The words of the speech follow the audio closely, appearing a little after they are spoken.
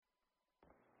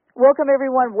Welcome,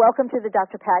 everyone. Welcome to the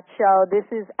Dr. Pat Show. This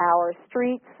is our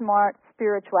Street Smart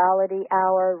Spirituality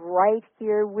Hour right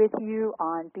here with you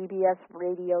on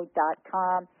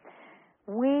bbsradio.com.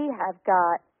 We have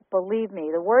got, believe me,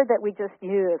 the word that we just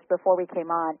used before we came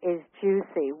on is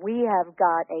juicy. We have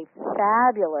got a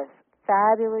fabulous,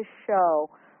 fabulous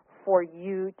show for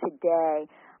you today.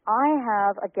 I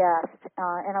have a guest,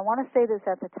 and I want to say this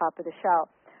at the top of the show.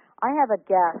 I have a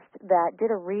guest that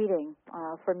did a reading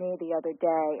for me the other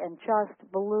day and just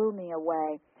blew me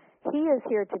away. He is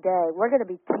here today. We're going to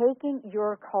be taking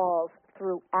your calls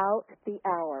throughout the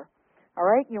hour. All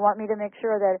right? You want me to make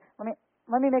sure that, let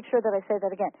me make sure that I say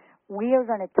that again. We are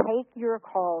going to take your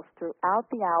calls throughout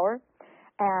the hour,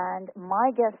 and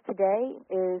my guest today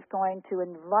is going to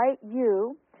invite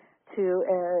you to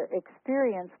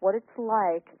experience what it's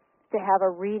like to have a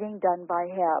reading done by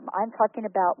him. I'm talking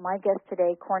about my guest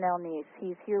today, Cornell Nice.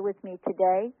 He's here with me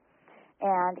today,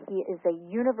 and he is a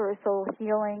universal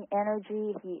healing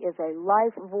energy. He is a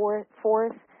life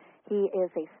force. He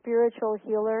is a spiritual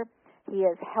healer. He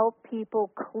has helped people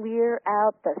clear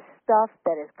out the stuff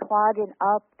that is clogging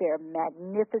up their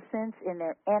magnificence in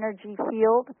their energy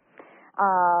field,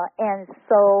 and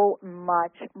so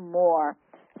much more.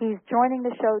 He's joining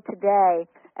the show today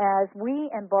as we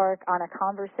embark on a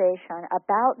conversation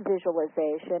about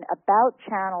visualization, about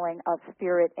channeling of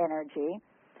spirit energy,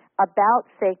 about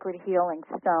sacred healing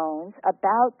stones,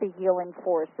 about the healing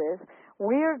forces.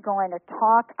 We're going to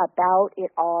talk about it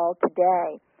all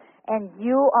today. And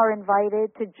you are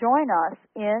invited to join us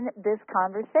in this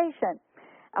conversation.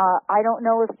 I don't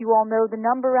know if you all know the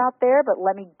number out there, but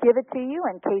let me give it to you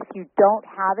in case you don't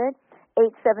have it.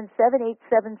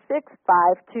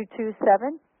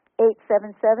 877-876-5227.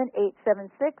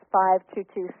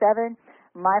 877-876-5227.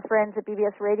 My friends at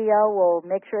BBS Radio will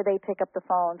make sure they pick up the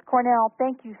phones. Cornell,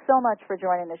 thank you so much for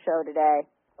joining the show today.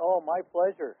 Oh, my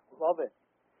pleasure. Love it.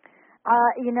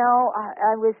 I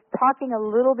was talking a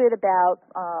little bit about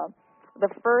the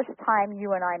first time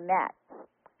you and I met.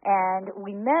 And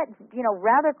we met,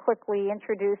 rather quickly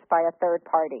introduced by a third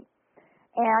party.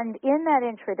 And in that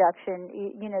introduction,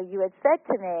 you had said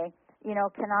to me,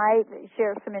 can I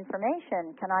share some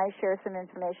information? Can I share some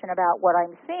information about what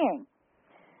I'm seeing?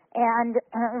 And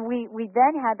we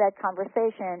then had that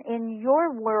conversation. In your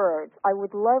words, I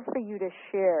would love for you to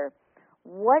share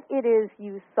what it is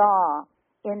you saw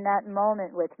in that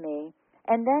moment with me,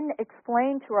 and then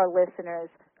explain to our listeners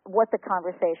what the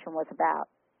conversation was about.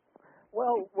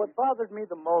 Well, what bothered me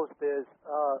the most is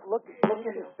looking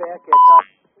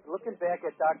back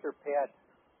at Dr. Pat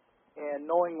and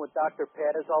knowing what Dr.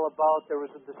 Pat is all about. There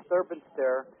was a disturbance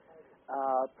there,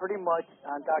 pretty much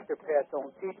on Dr. Pat's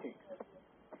own teachings.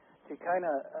 I kind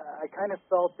of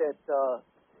felt that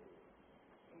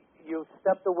you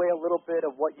stepped away a little bit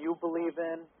of what you believe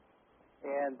in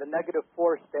and the negative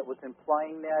force that was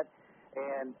implying that.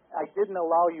 And I didn't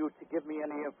allow you to give me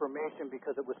any information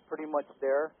because it was pretty much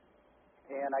there.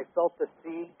 And I felt the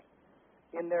C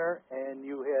in there, and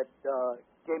you had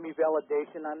gave me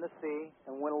validation on the C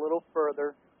and went a little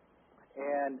further.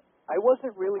 And I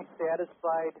wasn't really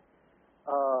satisfied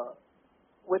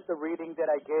with the reading that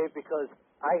I gave because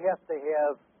I have to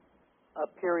have a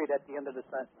period at the end of the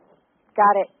sentence.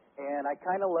 Got it. And I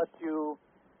kind of left you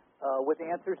with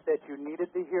answers that you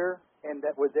needed to hear and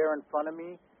that were there in front of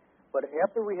me. But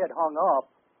after we had hung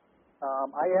up,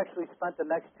 I actually spent the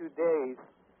next 2 days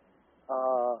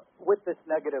with this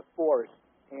negative force.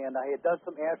 And I had done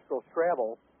some astral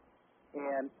travel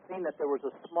and seen that there was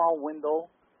a small window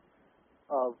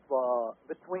of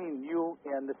between you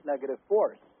and this negative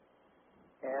force.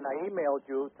 And I emailed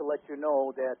you to let you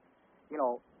know that,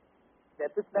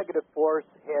 that this negative force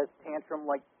has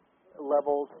tantrum-like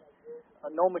levels,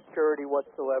 no maturity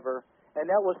whatsoever, and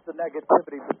that was the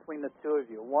negativity between the two of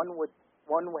you. One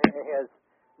has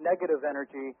negative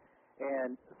energy,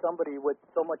 and somebody with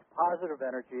so much positive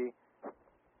energy,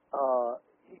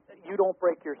 you don't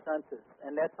break your senses,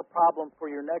 and that's a problem for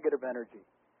your negative energy.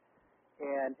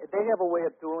 And they have a way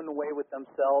of doing away with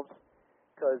themselves,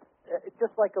 because it's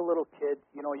just like a little kid,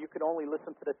 you can only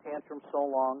listen to the tantrum so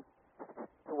long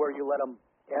to where you let them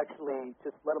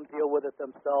deal with it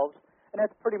themselves. And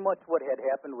that's pretty much what had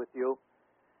happened with you.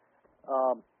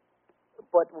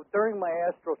 But during my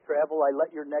astral travel, I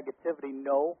let your negativity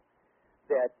know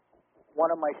that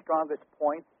one of my strongest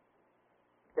points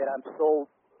that I'm so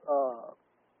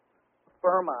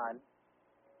firm on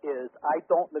is I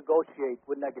don't negotiate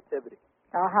with negativity.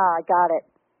 I got it.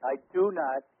 I do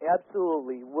not,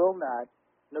 absolutely will not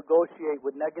negotiate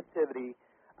with negativity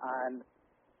on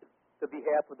the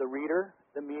behalf of the reader,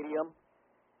 the medium,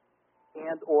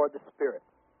 and or the spirit.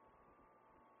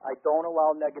 I don't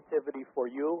allow negativity for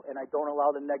you, and I don't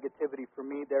allow the negativity for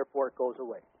me, therefore it goes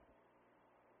away.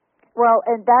 Well,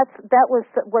 and that was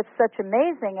what's such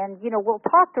amazing, and we'll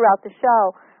talk throughout the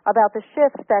show about the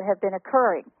shifts that have been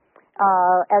occurring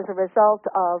as a result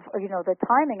of the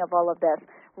timing of all of this.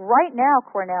 Right now,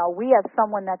 Cornell, we have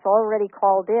someone that's already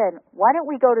called in. Why don't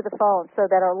we go to the phone so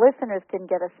that our listeners can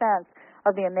get a sense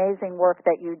of the amazing work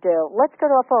that you do? Let's go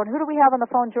to our phone. Who do we have on the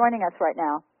phone joining us right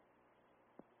now?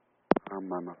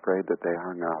 I'm afraid that they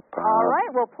hung up. All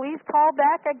right. Well, please call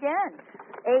back again.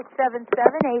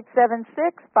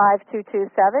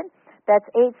 877-876-5227. That's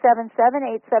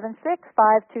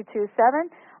 877-876-5227.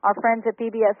 Our friends at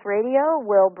BBS Radio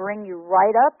will bring you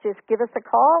right up. Just give us a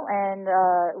call, and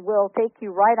we'll take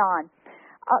you right on.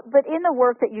 But in the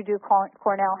work that you do,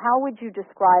 Cornell, how would you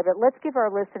describe it? Let's give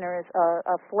our listeners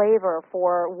a flavor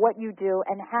for what you do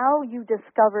and how you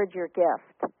discovered your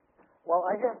gift. Well,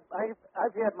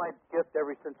 I've had my gift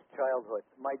ever since childhood.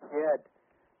 My dad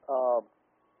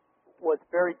was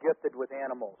very gifted with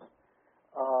animals.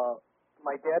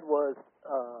 My dad was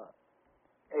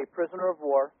a prisoner of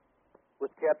war, was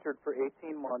captured for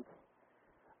 18 months,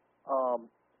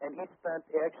 and he spent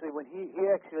when he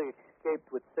actually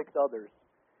escaped with 6 others.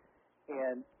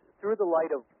 And through the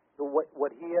light of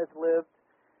what he has lived,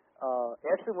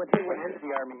 actually when he went into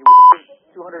the Army, he was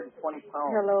 220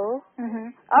 pounds. Hello. Mm-hmm.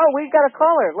 Oh, we've got a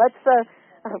caller. Let's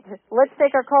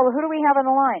take our caller. Who do we have on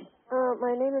the line?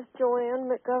 My name is Joanne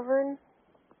McGovern.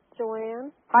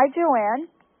 Joanne. Hi, Joanne.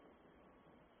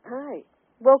 Hi.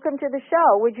 Welcome to the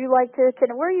show. Would you like to?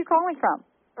 Where are you calling from?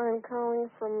 I'm calling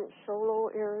from Sholo,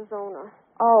 Arizona.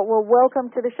 Oh, well, welcome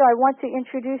to the show. I want to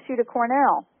introduce you to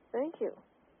Cornell. Thank you.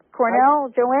 Cornell,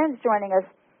 Joanne's joining us.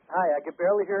 Hi, I can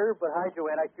barely hear her, but hi,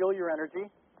 Joanne. I feel your energy.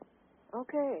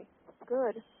 Okay,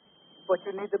 good. But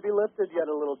you need to be lifted yet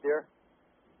a little, dear.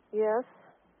 Yes.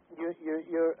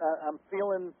 I'm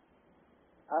feeling.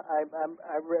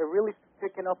 I'm really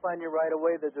picking up on you right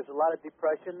away that there's a lot of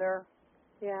depression there.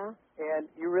 Yeah. And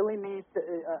you really need to.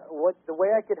 The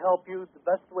way I could help you, the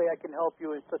best way I can help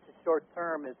you in such a short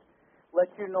term is let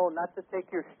you know not to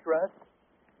take your stress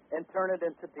and turn it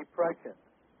into depression.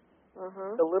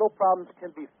 Uh-huh. The little problems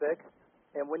can be fixed,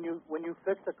 and when you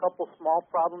fix a couple small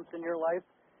problems in your life,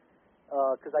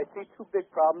 because I see 2 big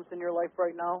problems in your life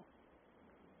right now,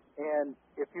 and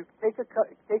if you take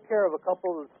care of a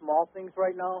couple of the small things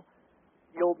right now,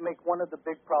 you'll make one of the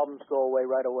big problems go away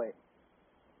right away.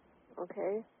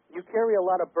 Okay. You carry a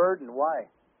lot of burden. Why?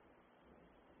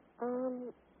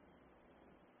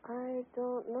 I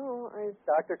don't know.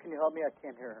 Doctor, can you help me? I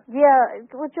can't hear her. Yeah.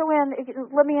 Well, Joanne,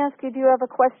 let me ask you, do you have a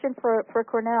question for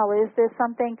Cornell? Is there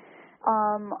something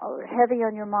heavy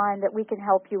on your mind that we can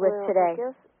help you with today? I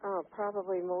guess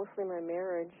probably mostly my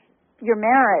marriage. Your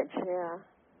marriage? Yeah.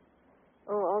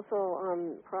 Oh, also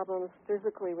problems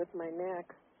physically with my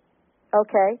neck.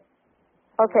 Okay.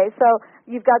 Okay, so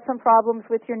you've got some problems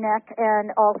with your neck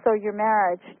and also your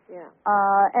marriage. Yeah.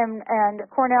 And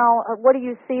Cornell, what do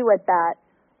you see with that?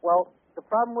 Well, the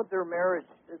problem with their marriage,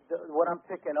 what I'm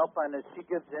picking up on is she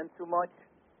gives in too much.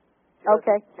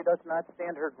 She does not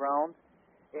stand her ground,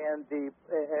 and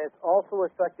it's also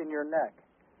affecting your neck.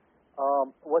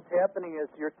 What's happening is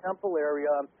your temple area,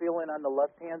 I'm feeling on the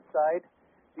left-hand side.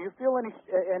 Do you feel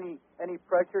any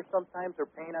pressure sometimes or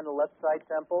pain on the left side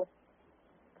temple?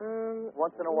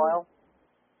 Once in a while?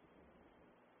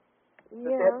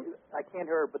 Yeah. I can't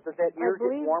hear her, but does that ear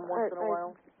get warm once in a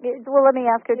while? Well, let me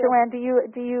ask you, Yeah. Joanne. Do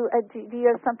you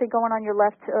have something going on your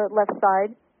left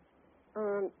side?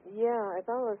 Yeah. I've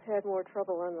always had more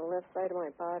trouble on the left side of my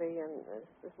body and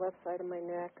the left side of my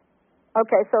neck.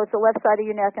 Okay, so it's the left side of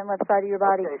your neck and left side of your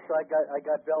body. Okay, so I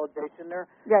got validation there.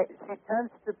 Right. She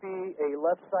tends to be a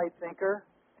left side thinker.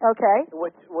 Okay.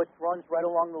 Which runs right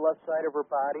along the left side of her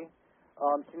body.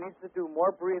 She needs to do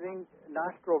more breathing,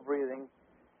 nostril breathing,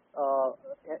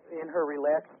 in her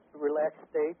relaxed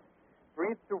state.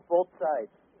 Breathe through both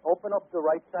sides. Open up the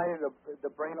right side of the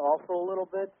brain also a little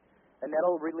bit, and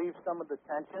that'll relieve some of the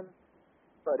tension.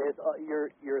 But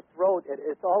your throat,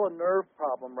 it's all a nerve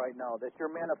problem right now that you're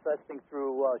manifesting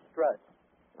through stress.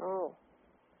 Oh.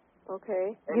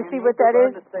 Okay. And you see need what to that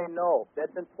learn is? to say no.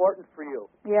 That's important for you.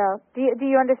 Yeah. Do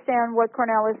you understand what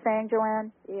Cornell is saying,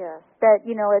 Joanne? Yes. That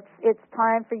it's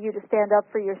time for you to stand up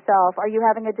for yourself. Are you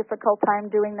having a difficult time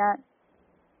doing that?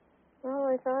 Well,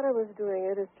 I thought I was doing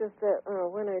it. It's just that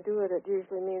when I do it, it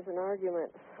usually means an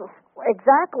argument. So.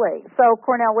 Exactly. So,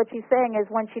 Cornell, what she's saying is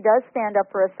when she does stand up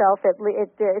for herself, it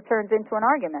turns into an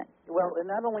argument. Well, it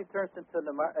not only turns into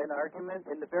an argument.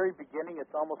 In the very beginning,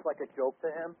 it's almost like a joke to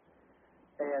him,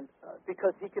 and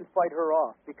because he can fight her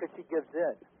off because she gives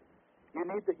in.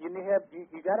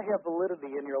 You got to have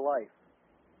validity in your life.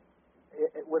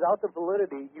 Without the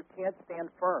validity, you can't stand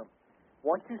firm.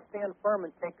 Once you stand firm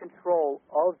and take control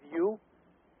of you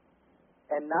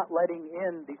and not letting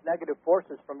in these negative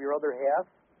forces from your other half,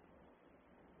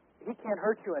 he can't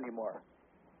hurt you anymore.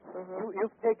 Mm-hmm.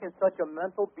 You've taken such a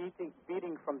mental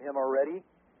beating from him already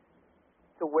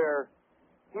to where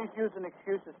he's using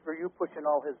excuses for you pushing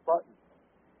all his buttons.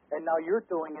 And now you're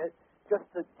doing it just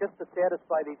to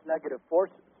satisfy these negative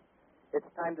forces. It's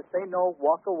time to say no,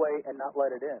 walk away, and not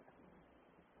let it in.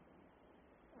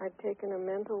 I've taken a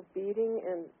mental beating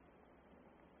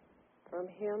from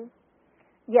him.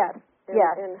 Yes.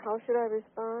 Yes. And how should I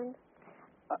respond?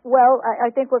 Well, I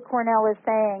think what Cornell is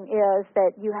saying is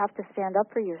that you have to stand up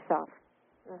for yourself.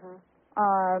 Uh-huh.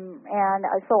 And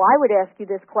so I would ask you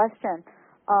this question.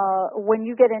 When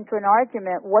you get into an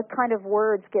argument, what kind of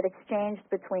words get exchanged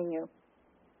between you?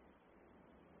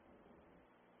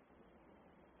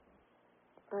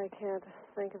 I can't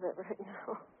think of it right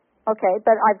now. Okay,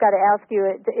 but I've got to ask you,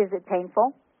 is it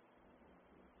painful?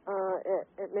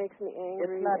 It makes me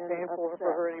angry. It's not and painful upset.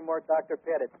 for her anymore, Dr.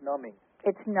 Pat. It's numbing.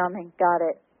 It's numbing. Got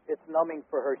it. It's numbing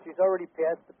for her. She's already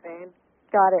past the pain.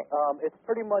 Got it. It's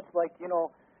pretty much like,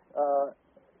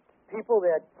 people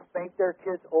that spank their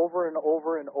kids over and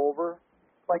over and over.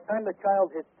 By the time the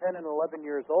child hits 10 and 11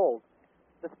 years old,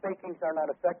 the spankings are not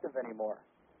effective anymore.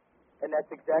 And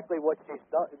that's exactly what she's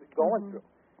going through.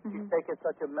 She's taken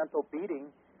such a mental beating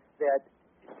that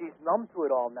she's numb to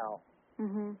it all now.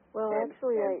 Well, and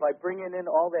by bringing in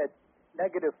all that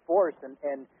negative force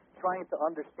and trying to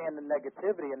understand the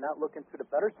negativity and not looking to the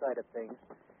better side of things,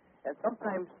 and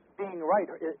sometimes being right,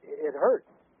 it hurts.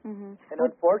 And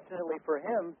unfortunately for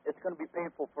him, it's going to be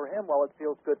painful for him while it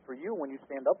feels good for you when you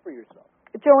stand up for yourself.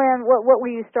 Joanne, what were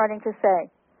you starting to say?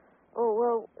 Oh,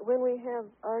 well, when we have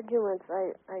arguments,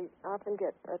 I often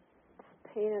get a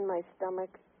pain in my stomach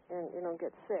and,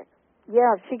 get sick.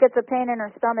 Yeah, she gets a pain in her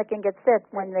stomach and gets sick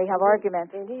when they have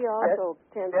arguments. And he also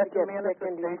tends to get sick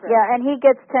and depressed. Yeah, and he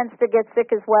tends to get sick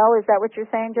as well. Is that what you're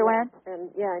saying, Joanne? And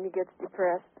he gets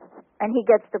depressed. And he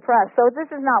gets depressed. So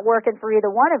this is not working for either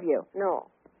one of you.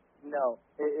 No. No,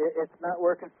 it's not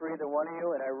working for either one of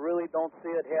you, and I really don't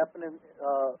see it happening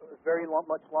very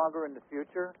much longer in the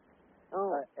future.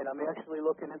 Oh. And I'm actually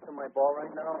looking into my ball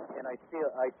right now, and I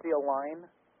see a line,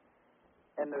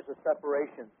 and there's a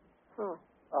separation. Huh.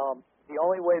 The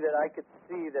only way that I could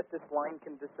see that this line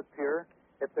can disappear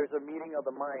if there's a meeting of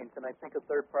the minds, and I think a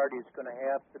third party is going to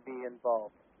have to be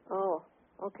involved. Oh,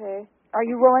 okay. Are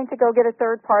you willing to go get a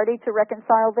third party to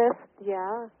reconcile this?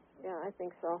 Yeah, I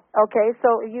think so. Okay,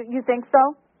 so you think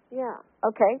so? Yeah.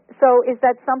 Okay, so is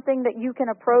that something that you can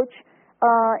approach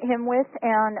him with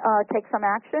and take some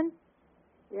action?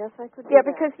 Yes, I could do Yeah,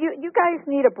 that. because you guys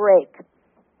need a break.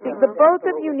 The both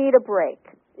of you need a break.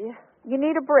 Yeah. You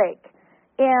need a break.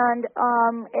 And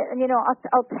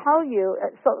I'll tell you,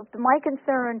 so my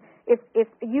concern, if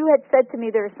you had said to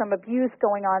me there is some abuse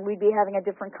going on, we'd be having a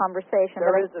different conversation.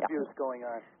 There is abuse going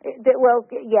on. Well,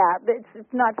 yeah,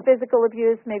 it's not physical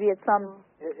abuse, maybe it's some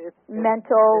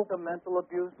mental. It's a mental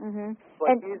abuse. But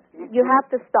And you have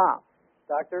to stop.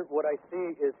 Doctor, what I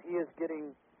see is he is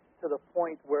getting to the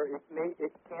point where it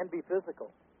can be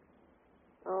physical.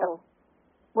 Oh.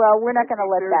 Well, we're not going to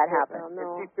let that happen.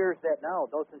 And she fears that now,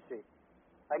 doesn't she?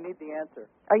 I need the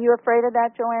answer. Are you afraid of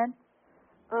that, Joanne?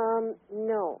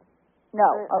 No.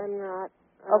 No. I'm not.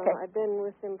 Okay. I've been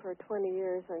with him for 20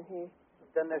 years, and he...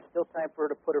 Then there's still time for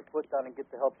her to put her foot down and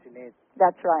get the help she needs.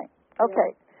 That's right.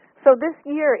 Okay. Yeah. So this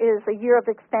year is a year of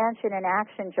expansion and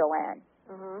action, Joanne.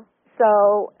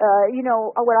 So,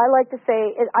 what I like to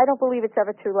say is I don't believe it's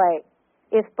ever too late.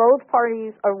 If both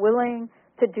parties are willing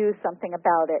to do something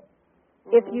about it,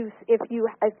 if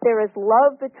there is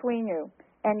love between you,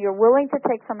 and you're willing to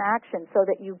take some action so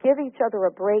that you give each other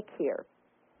a break here,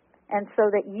 and so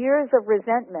that years of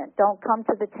resentment don't come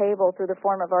to the table through the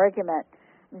form of argument,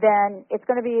 then it's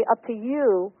going to be up to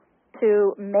you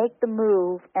to make the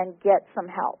move and get some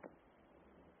help.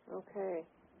 Okay.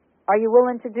 Are you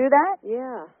willing to do that?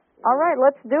 Yeah. All right,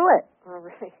 let's do it. All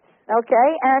right. Okay,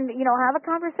 and, have a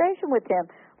conversation with him.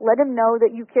 Let him know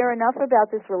that you care enough about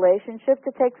this relationship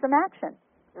to take some action.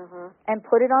 And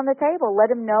put it on the table. Let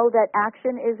him know that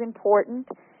action is important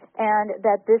and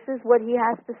that this is what he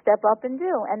has to step up and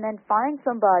do. And then find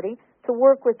somebody to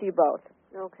work with you both.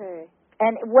 Okay.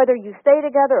 And whether you stay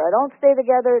together or don't stay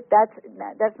together,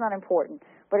 that's not important.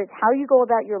 But it's how you go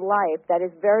about your life that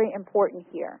is very important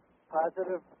here.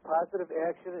 Positive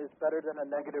action is better than a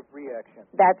negative reaction.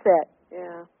 That's it.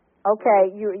 Yeah.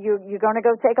 Okay, you're going to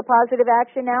go take a positive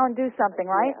action now and do something,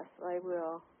 right? Yes, I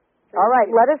will. All right,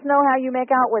 let us know how you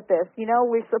make out with this. You know,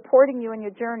 we're supporting you in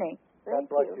your journey. God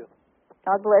bless you.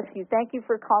 God bless you. Thank you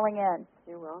for calling in.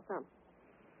 You're welcome.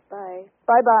 Bye.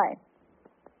 Bye-bye.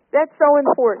 That's so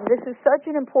important. This is such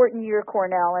an important year,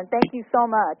 Cornell, and thank you so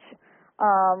much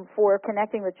for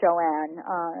connecting with Joanne.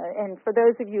 And for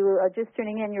those of you just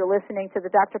tuning in, you're listening to the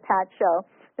Dr. Pat Show.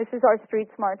 This is our Street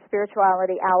Smart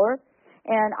Spirituality Hour,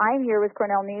 and I'm here with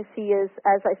Cornell Neese. He is,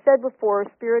 as I said before, a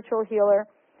spiritual healer.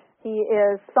 He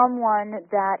is someone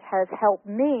that has helped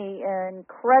me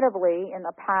incredibly in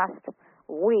the past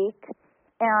week,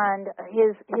 and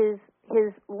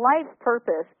his life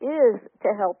purpose is to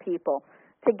help people,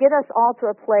 to get us all to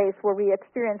a place where we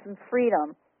experience some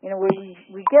freedom, you know, where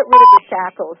we get rid of the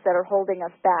shackles that are holding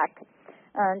us back.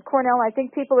 And Cornell, I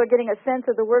think people are getting a sense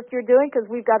of the work you're doing because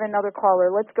we've got another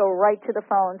caller. Let's go right to the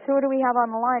phones. Who do we have on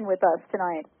the line with us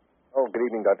tonight? Oh, good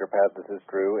evening, Dr. Pat. This is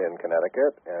Drew in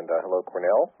Connecticut. And hello,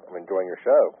 Cornell. I'm enjoying your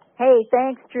show. Hey,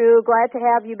 thanks, Drew. Glad to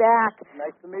have you back.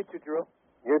 Nice to meet you, Drew.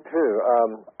 You too.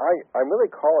 I'm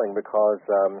really calling because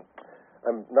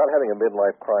I'm not having a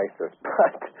midlife crisis,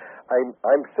 but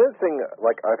I'm sensing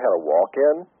like I've had a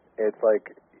walk-in. It's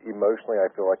like emotionally I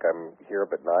feel like I'm here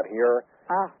but not here.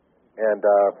 And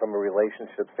from a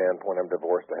relationship standpoint, I'm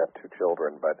divorced. I have 2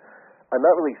 children, but I'm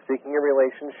not really seeking a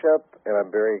relationship, and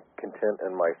I'm very content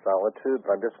in my solitude.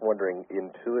 But I'm just wondering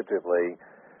intuitively,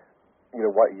 you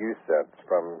know, what you sense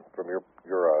from your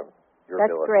That's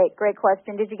ability. great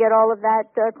question. Did you get all of that,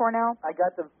 Cornell? I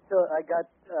got to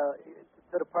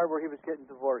the part where he was getting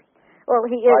divorced. Well,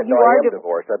 he is. I am divorced.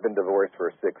 divorced. I've been divorced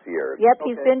for 6 years. Yep, Okay.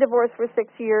 he's been divorced for 6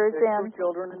 years, There's and 2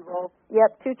 children involved?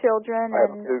 yep, 2 children, I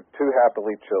have and two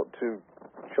happily two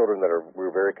children that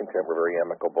we're very content. We're very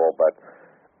amicable, but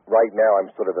right now I'm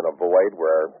sort of in a void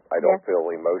where I don't feel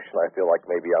emotion. I feel like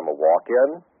maybe I'm a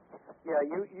walk-in. Yeah,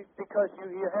 because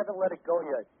you haven't let it go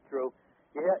yet, Drew.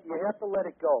 You have to let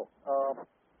it go.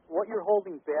 What you're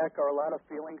holding back are a lot of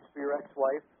feelings for your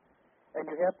ex-wife, and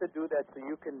you have to do that so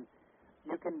you can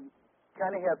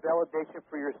kind of have validation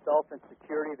for yourself and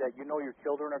security that you know your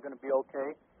children are going to be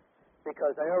okay.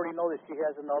 Because I already know that she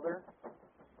has another,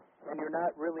 and you're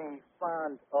not really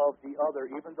fond of the other,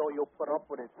 even though you'll put up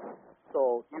with it.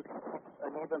 So you can keep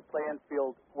an even playing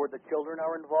field where the children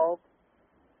are involved,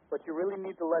 but you really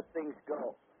need to let things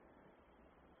go.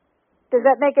 does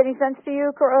that make any sense to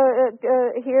you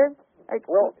here?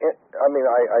 Well,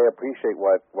 I appreciate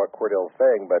what Cordell's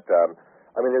saying, but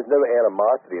there's no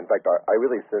animosity. In fact, I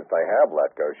really sense I have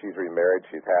let go. She's remarried.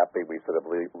 She's happy. We sort of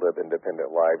live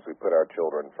independent lives. We put our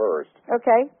children first.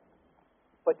 Okay.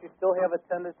 But you still have a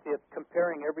tendency of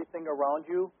comparing everything around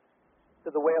you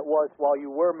to the way it was while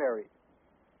you were married.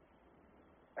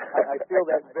 I feel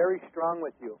that very strong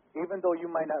with you, even though you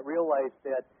might not realize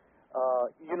that.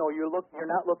 You're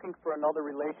not looking for another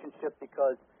relationship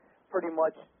because pretty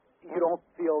much you don't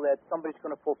feel that somebody's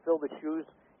going to fulfill the shoes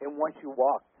in once you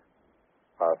walk.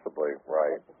 Possibly,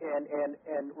 right.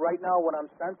 And right now what I'm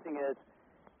sensing is,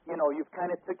 you've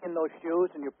kind of taken those shoes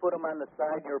and you put them on the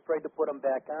side and you're afraid to put them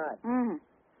back on. Mm-hmm.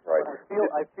 Right. But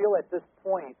I feel at this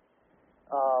point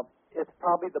it's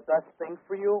probably the best thing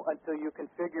for you until you can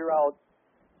figure out.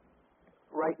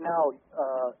 Right now,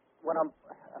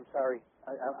 I'm sorry,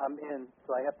 I'm in,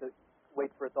 so I have to wait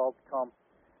for it all to come.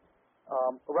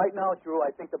 Right now, Drew,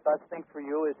 I think the best thing for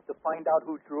you is to find out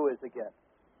who Drew is again.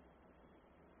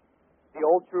 The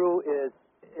old Drew is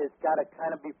got to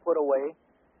kind of be put away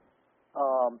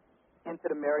into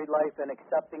the married life and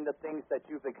accepting the things that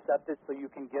you've accepted so you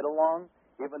can get along,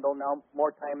 even though now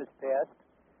more time has passed.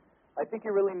 I think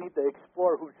you really need to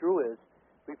explore who Drew is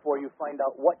before you find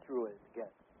out what Drew is again.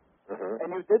 Mm-hmm.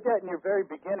 And you did that in your very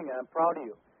beginning, and I'm proud of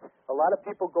you. A lot of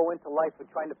people go into life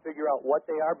with trying to figure out what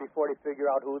they are before they figure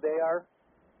out who they are.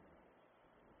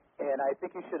 And I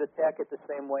think you should attack it the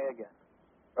same way again.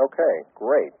 Okay,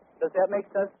 great. Does that make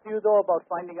sense to you, though, about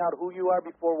finding out who you are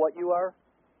before what you are?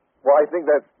 Well, I think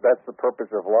that's the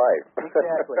purpose of life.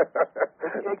 Exactly.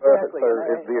 Exactly.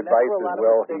 The advice is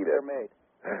well heeded.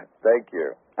 Thank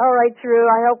you. All right, Drew.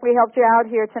 I hope we helped you out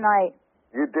here tonight.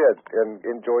 You did, and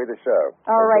enjoy the show.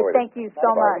 All right, thank you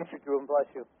so much. Thank you, Drew, and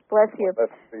bless you. Bless you.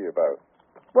 Let's see you both.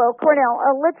 Well, Cornell,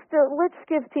 let's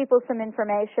give people some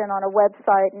information on a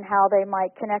website and how they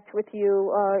might connect with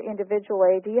you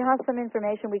individually. Do you have some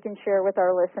information we can share with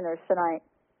our listeners tonight?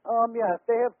 Yeah, if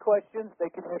they have questions, they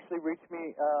can actually reach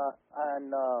me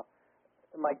on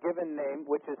my given name,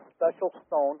 which is Special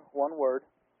Stone, one word,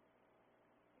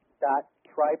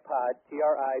 .tripod,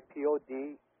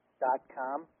 TRIPOD.com.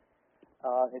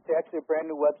 It's actually a brand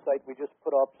new website we just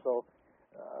put up, so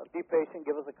be patient.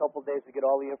 Give us a couple days to get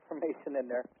all the information in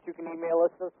there. You can email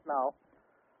us now.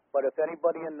 But if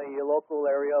anybody in the local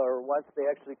area or wants to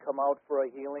actually come out for a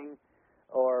healing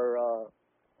or a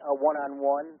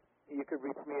one-on-one, you could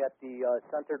reach me at the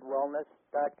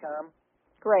centeredwellness.com.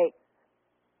 Great.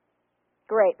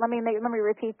 Let me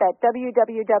repeat that.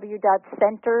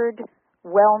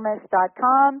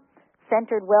 www.centeredwellness.com.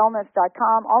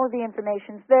 centeredwellness.com. All of the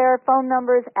information's there. Phone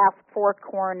numbers. Ask for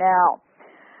Cornell.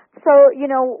 So,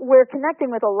 we're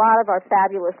connecting with a lot of our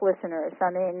fabulous listeners. I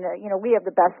mean, we have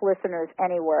the best listeners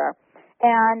anywhere.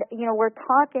 And, we're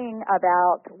talking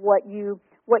about what you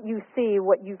see,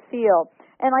 what you feel.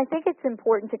 And I think it's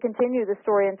important to continue the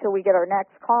story until we get our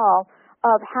next call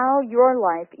of how your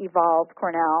life evolved,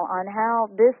 Cornell, on how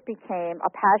this became a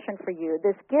passion for you,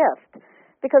 this gift.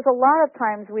 Because a lot of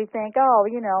times we think,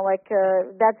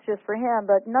 that's just for him,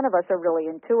 but none of us are really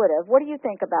intuitive. What do you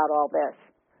think about all this?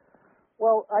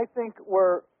 Well, I think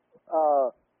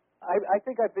I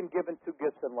think I've been given two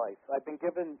gifts in life. I've been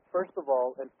given, first of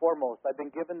all and foremost, I've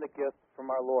been given the gift from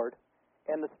our Lord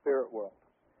and the spirit world.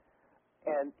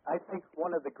 And I think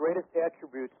one of the greatest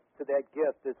attributes to that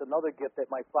gift is another gift that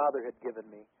my father had given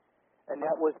me, and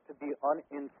that was to be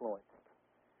uninfluenced.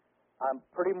 I'm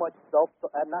pretty much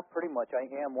not pretty much, I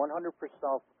am 100%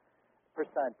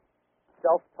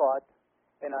 self-taught,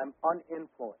 and I'm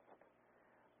uninfluenced.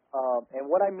 And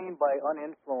what I mean by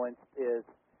uninfluenced is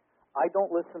I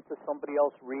don't listen to somebody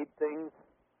else read things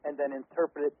and then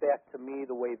interpret it back to me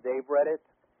the way they've read it.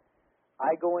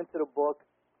 I go into the book,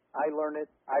 I learn it,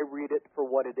 I read it for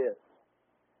what it is.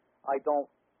 I don't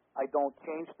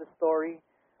change the story.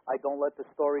 I don't let the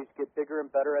stories get bigger and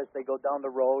better as they go down the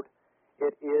road.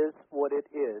 It is what it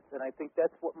is. And I think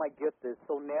that's what my gift is,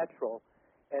 so natural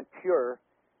and pure.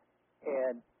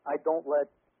 And I don't let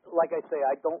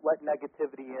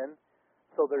negativity in,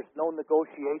 so there's no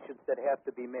negotiations that have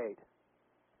to be made.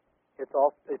 It's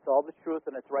all the truth,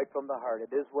 and it's right from the heart.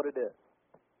 It is what it is.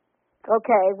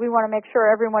 Okay, we want to make sure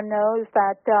everyone knows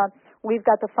that we've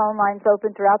got the phone lines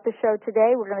open throughout the show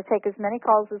today. We're going to take as many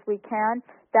calls as we can.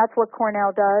 That's what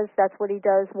Cornell does. That's what he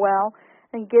does well.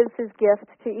 And he gives his gift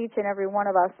to each and every one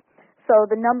of us. So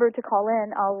the number to call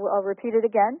in, I'll repeat it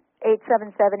again,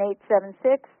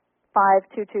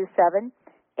 877-876-5227,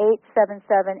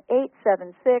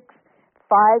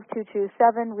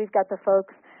 877-876-5227. We've got the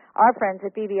folks, our friends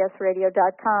at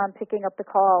bbsradio.com, picking up the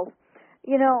calls.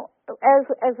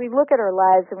 As we look at our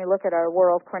lives and we look at our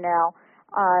world, Cornell,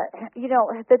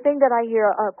 the thing that I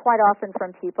hear quite often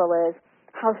from people is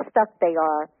how stuck they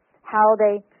are, how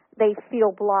they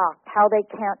feel blocked, how they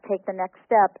can't take the next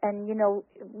step. And,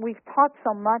 we've talked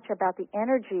so much about the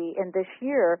energy in this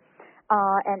year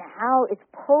and how it's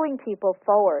pulling people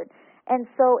forward. And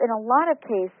so in a lot of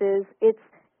cases,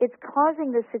 it's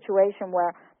causing this situation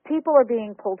where people are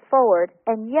being pulled forward,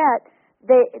 and yet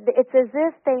it's as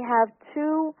if they have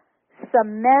two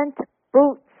cement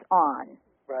boots on.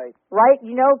 Right. Right? Do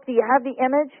you have the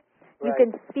image? Right. You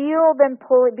can feel them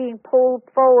being pulled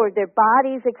forward, their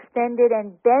bodies extended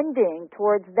and bending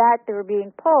towards that they're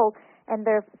being pulled, and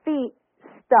their feet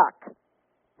stuck.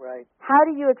 Right. How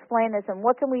do you explain this, and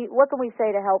what can we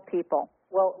say to help people?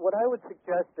 Well, what I would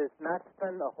suggest is not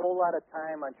spend a whole lot of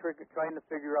time on trying to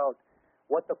figure out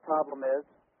what the problem is.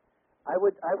 I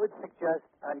would suggest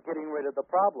on getting rid of the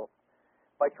problem.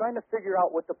 By trying to figure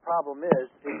out what the problem is,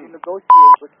 if you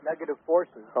negotiate with negative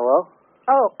forces. Hello?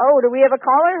 Oh, do we have a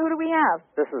caller? Who do we have?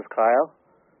 This is Kyle.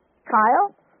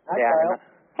 Kyle? Hi, Yeah. Kyle.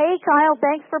 Hey, Kyle,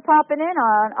 thanks for popping in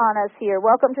on us here.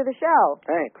 Welcome to the show.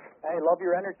 Thanks. I love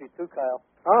your energy too, Kyle.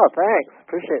 Oh, thanks.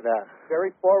 Appreciate that.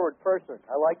 Very forward person.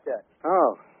 I like that.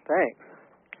 Oh, thanks.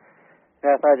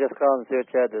 Yeah, I thought I'd just call and see what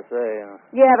you had to say.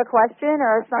 You have a question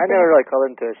or something? I never really called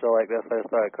into a show like this. I just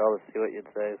thought I'd call to see what you'd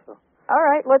say. So. All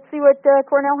right, let's see what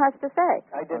Cornell has to say.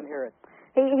 I didn't hear it.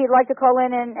 He'd like to call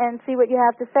in and see what you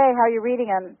have to say, how you're reading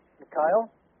him. Kyle?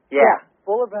 Yeah.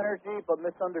 Full of energy, but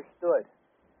misunderstood.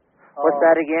 What's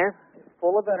that again?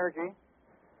 Full of energy,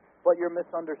 but you're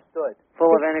misunderstood.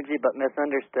 Full of energy but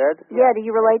misunderstood? Yeah, do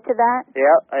you relate to that?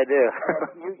 Yeah, I do.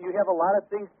 You have a lot of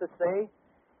things to say,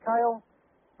 Kyle,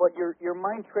 but your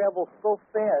mind travels so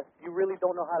fast you really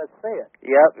don't know how to say it.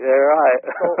 Yep, you're right.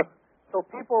 So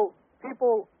people,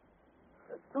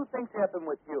 two things happen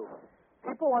with you.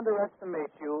 People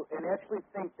underestimate you and actually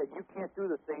think that you can't do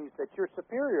the things that you're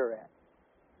superior at.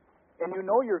 And you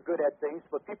know you're good at things,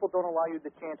 but people don't allow you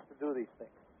the chance to do these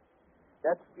things.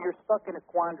 You're stuck in a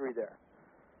quandary there.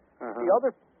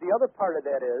 Uh-huh. The other part of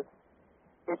that is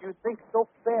you think so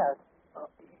fast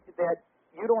that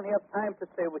you don't have time to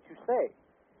say what you say.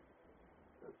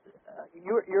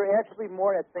 You're actually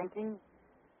more at thinking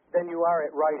than you are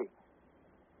at writing.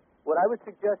 What I would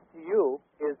suggest to you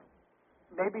is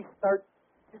maybe start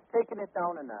just taking it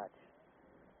down a notch.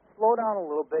 Slow down a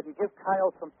little bit and give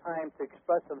Kyle some time to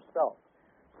express himself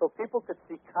so people could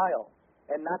see Kyle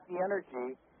and not the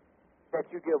energy that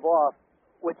you give off,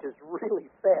 which is really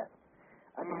fast.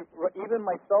 I mean, even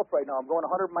myself right now, I'm going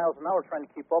 100 miles an hour trying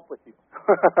to keep up with you.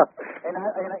 And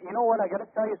you know what? I got to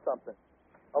tell you something.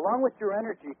 Along with your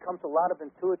energy comes a lot of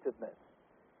intuitiveness.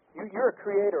 You're a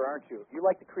creator, aren't you? You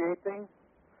like to create things?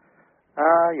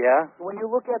 Yeah. When you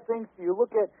look at things, you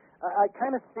look at. I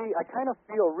kind of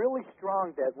feel really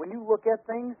strong that when you look at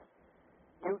things,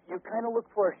 you kind of look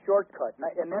for a shortcut,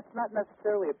 and that's not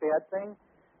necessarily a bad thing.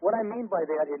 What I mean by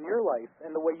that in your life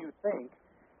and the way you think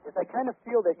is I kind of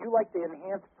feel that you like to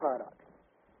enhance products.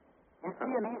 You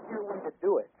see an easier way to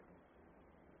do it.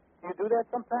 Do you do that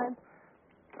sometimes?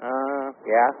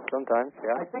 Yeah, sometimes,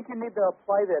 yeah. I think you need to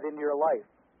apply that in your life.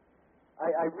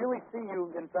 I really see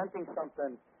you inventing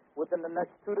something within the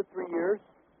next 2 to 3 years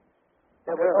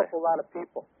that will help a lot of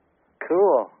people.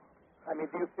 Cool. I mean,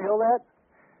 do you feel that?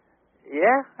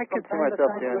 Yeah, I could see myself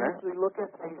doing you that. actually look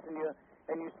at things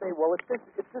and you say, well, if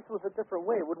this was a different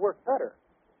way, it would work better.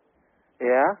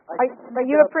 Yeah. Are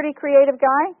you a pretty creative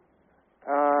guy?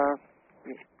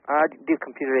 I do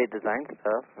computer-aided design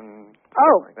stuff and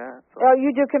like that. So. Oh, you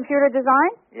do computer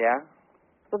design? Yeah.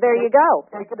 Well, there you go.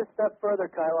 Take it a step further,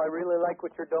 Kyle. I really like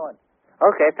what you're doing.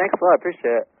 Okay, thanks a lot. I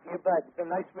appreciate it. You bet. It's been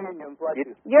nice meeting you, and bless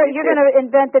you. You're going to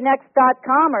invent the next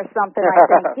 .com or something, I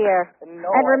think, here. No,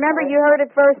 and remember, you heard it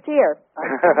first here.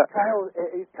 Kyle,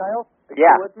 Kyle, are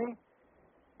yeah. you with me?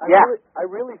 I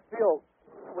really feel,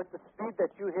 with the speed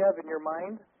that you have in your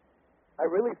mind, I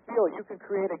really feel you can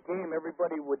create a game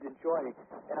everybody would enjoy,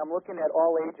 and I'm looking at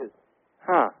all ages.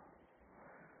 Huh.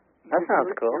 That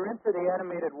sounds cool. You're into the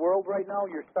animated world right now.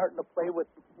 You're starting to play with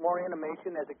more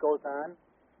animation as it goes on.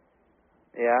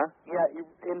 Yeah? Yeah, you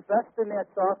invest in that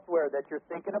software that you're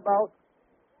thinking about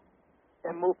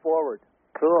and move forward.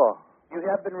 Cool. You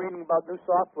have been reading about new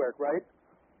software, right?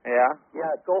 Yeah?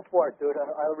 Yeah, go for it, dude.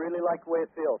 I really like the way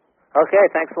it feels. Okay,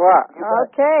 thanks a lot.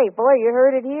 Okay, boy, you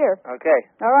heard it here. Okay.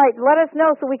 All right, let us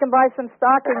know so we can buy some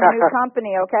stock in your new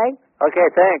company, okay? Okay,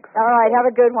 thanks. All right, have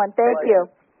a good one. Thank you.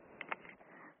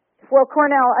 Well,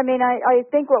 Cornell, I mean, I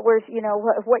think what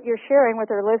what you're sharing with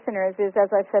our listeners is,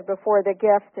 as I said before, the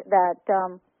gift that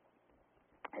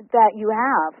that you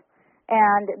have,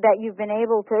 and that you've been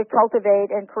able to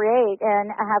cultivate and create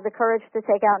and have the courage to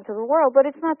take out into the world. But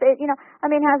it's not that, I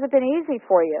mean, has it been easy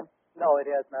for you? No, it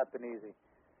has not been easy.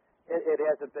 It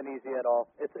hasn't been easy at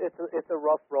all. It's a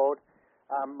rough road.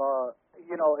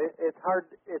 It's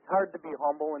hard to be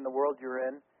humble in the world you're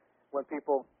in when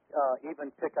people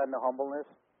even pick on the humbleness.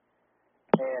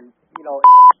 And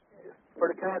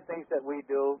for the kind of things that we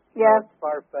do, it's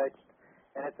far-fetched,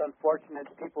 and it's unfortunate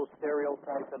people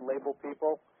stereotype and label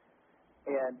people.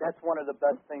 And that's one of the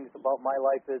best things about my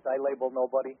life is I label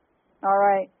nobody. All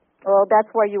right. Well,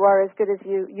 that's why you are as good as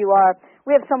you are.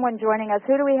 We have someone joining us.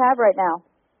 Who do we have right now?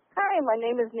 Hi, my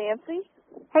name is Nancy.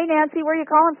 Hey, Nancy, where are you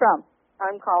calling from?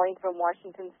 I'm calling from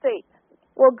Washington State.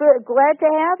 Well, good. Glad to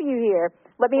have you here.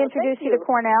 Let me introduce you to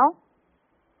Cornell.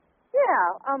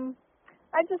 Yeah,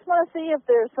 I just want to see if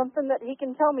there's something that he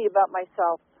can tell me about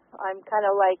myself. I'm kind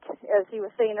of like, as he was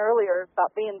saying earlier,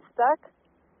 about being stuck.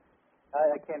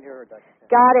 I can't hear her, Dr.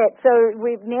 Got it. So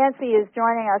Nancy is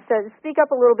joining us. So speak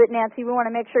up a little bit, Nancy. We want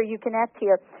to make sure you connect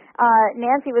here.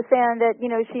 Nancy was saying that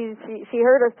she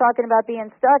heard us talking about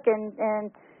being stuck,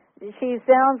 and she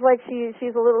sounds like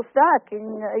she's a little stuck.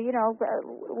 And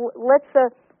let's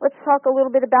talk a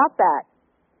little bit about that.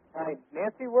 Hi,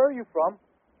 Nancy. Where are you from?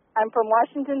 I'm from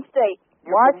Washington State.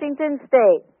 Washington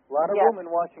State. A lot of room in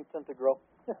Washington to grow.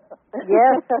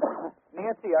 Yes.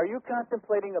 Nancy, are you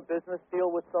contemplating a business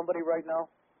deal with somebody right now?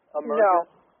 A merger? No.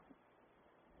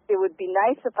 It would be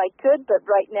nice if I could, but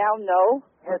right now, no.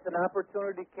 Has an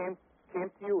opportunity came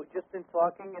to you just in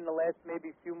talking in the last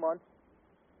maybe few months?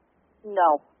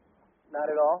 No. Not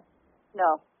at all?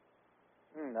 No.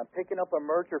 I'm picking up a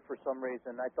merger for some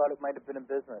reason. I thought it might have been a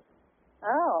business.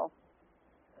 Oh.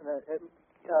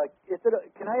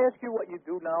 Can I ask you what you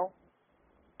do now?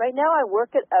 Right now I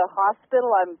work at a hospital.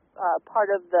 I'm part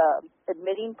of the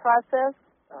admitting process.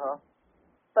 Uh-huh.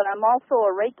 But I'm also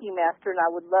a Reiki master, and I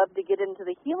would love to get into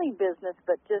the healing business,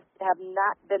 but just have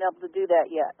not been able to do that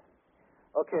yet.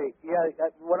 Okay, yeah,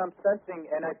 what I'm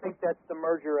sensing, and I think that's the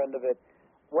merger end of it,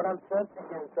 what I'm sensing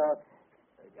is,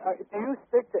 do you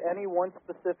stick to any one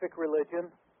specific religion?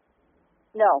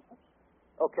 No.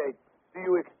 Okay, do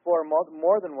you explore more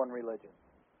than one religion?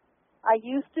 I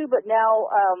used to, but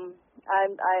now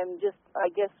I'm just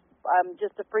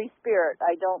a free spirit.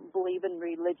 I don't believe in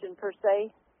religion per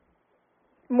se.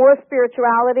 More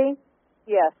spirituality?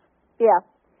 Yes. Yeah.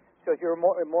 So you're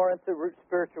more into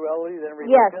spirituality than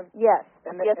Yes, religion? yes.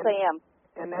 Yes, I am.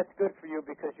 And that's good for you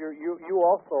because you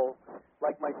also,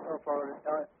 like myself,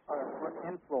 are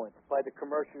influenced by the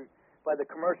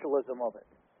commercialism of it.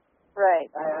 Right.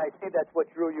 I see that's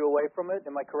what drew you away from it.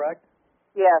 Am I correct?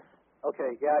 Yes.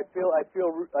 Okay. Yeah, I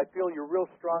feel you're real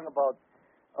strong about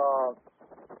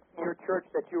your church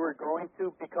that you were going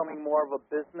to becoming more of a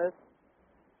business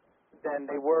than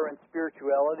they were in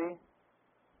spirituality.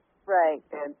 Right.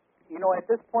 And at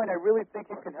this point, I really think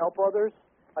you can help others.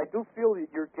 I do feel that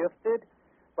you're gifted,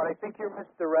 but I think you're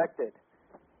misdirected.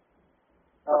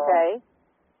 Okay.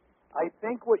 I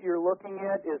think what you're looking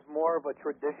at is more of a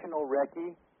traditional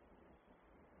Reiki,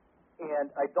 and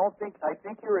I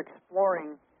think you're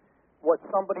exploring what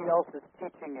somebody else is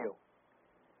teaching you.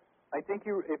 I think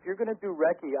if you're going to do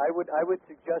Reiki, I would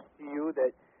suggest to you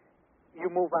that you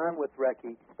move on with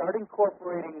Reiki. Start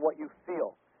incorporating what you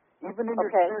feel, even in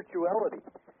your spirituality,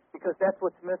 because that's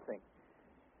what's missing.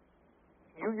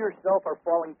 You yourself are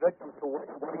falling victim to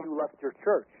why you left your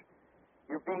church.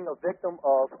 You're being a victim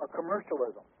of a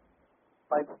commercialism.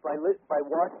 By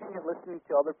watching and listening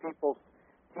to other people's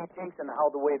teachings and how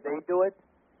the way they do it,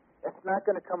 it's not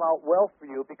going to come out well for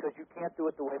you because you can't do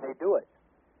it the way they do it.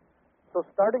 So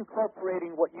start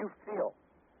incorporating what you feel.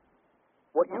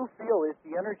 What you feel is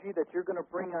the energy that you're going to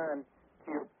bring on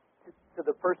to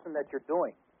the person that you're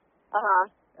doing.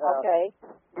 Okay.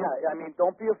 Yeah, I mean,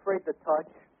 don't be afraid to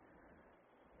touch.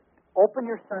 Open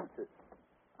your senses.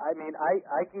 I mean,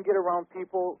 I can get around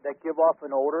people that give off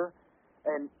an odor,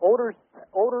 and odor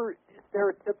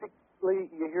stereotypically,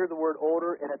 you hear the word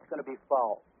odor and it's going to be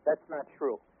foul. That's not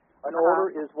true. An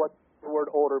odor is what the word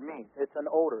odor means. It's an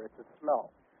odor. It's a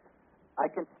smell. I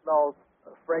can smell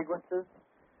fragrances.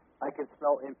 I can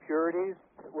smell impurities,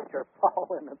 which are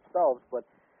foul in themselves. But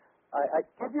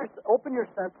open your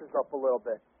senses up a little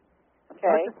bit. Okay.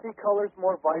 Start to see colors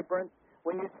more vibrant.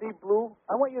 When you see blue,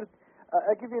 I want you to.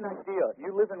 I'll give you an idea.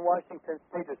 You live in Washington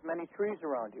State. There's many trees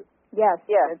around you. Yes.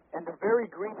 Yes. And they're very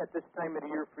green at this time of the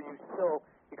year for you still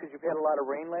because you've had a lot of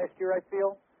rain last year, I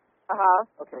feel.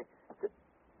 Okay. Just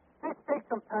take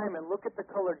some time and look at the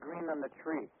color green on the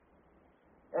tree.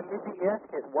 And maybe ask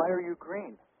it, why are you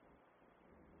green?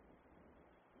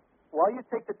 While you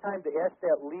take the time to ask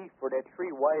that leaf or that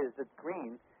tree, why is it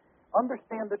green,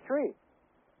 understand the tree.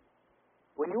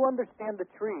 When you understand the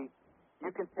tree,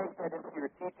 you can take that into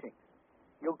your teachings.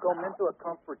 You'll come into a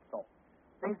comfort zone.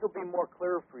 Things will be more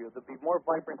clear for you. There'll be more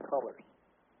vibrant colors.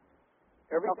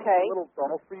 Everything's a little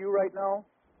dull for you right now.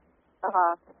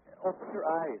 Open your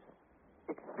eyes.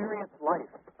 Experience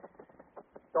life.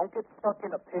 Don't get stuck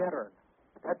in a pattern.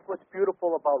 That's what's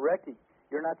beautiful about Reiki.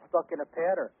 You're not stuck in a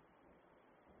pattern.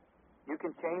 You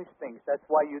can change things. That's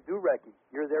why you do Reiki.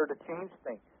 You're there to change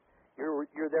things.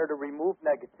 You're there to remove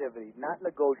negativity, not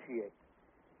negotiate.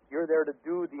 You're there to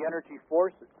do the energy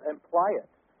forces and apply it.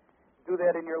 Do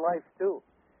that in your life too.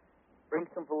 Bring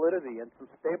some validity and some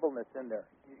stableness in there.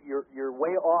 You're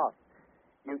way off.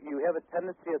 You have a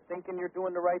tendency of thinking you're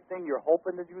doing the right thing. You're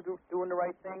hoping that you're doing the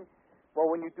right thing. Well,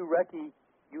 when you do Reiki,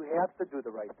 you have to do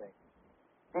the right thing.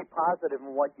 Be positive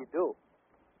in what you do.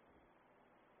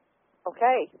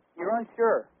 Okay. You're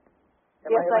unsure.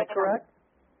 Am I correct?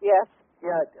 Yes.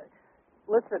 Yeah.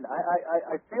 Listen,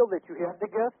 I feel that you have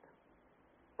the gift,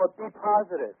 but be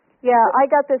positive. Yeah, I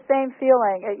got the same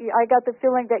feeling. I got the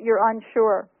feeling that you're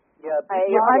unsure. Yeah,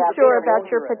 you're unsure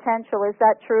about your potential. Is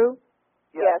that true?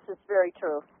 Yes, it's very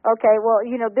true. Okay, well,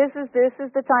 this is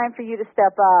the time for you to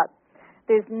step up.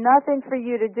 There's nothing for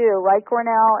you to do, right,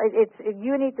 Cornell?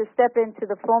 You need to step into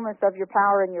the fullness of your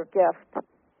power and your gift.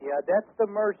 Yeah, that's the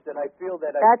merge that I feel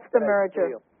that That's the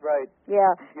merger. Right.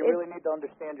 Yeah. You really need to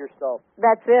understand yourself.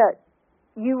 That's it.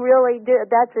 You really do.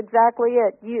 That's exactly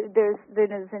it.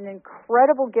 There's an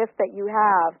incredible gift that you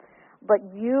have, but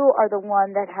you are the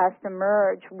one that has to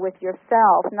merge with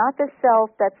yourself, not the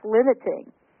self that's limiting,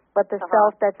 but the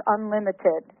self that's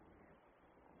unlimited.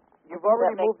 You've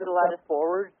already moved a step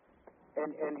forward,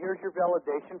 and here's your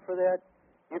validation for that.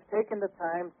 You've taken the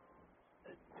time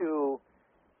to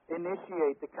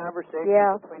initiate the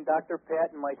conversation between Dr.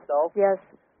 Pat and myself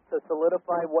to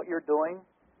solidify what you're doing.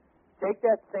 Take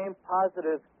that same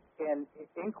positive and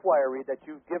inquiry that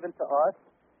you've given to us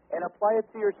and apply it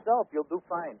to yourself. You'll do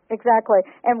fine. Exactly.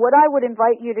 And what I would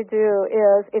invite you to do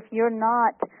is, if you're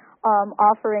not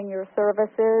offering your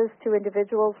services to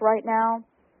individuals right now,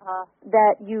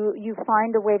 that you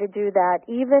find a way to do that.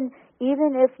 Even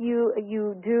if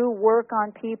you do work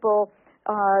on people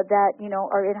that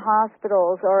are in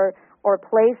hospitals or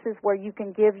places where you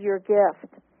can give your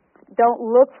gift. Don't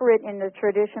look for it in the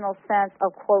traditional sense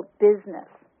of, quote, business.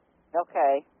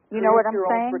 Okay. You know what I'm Create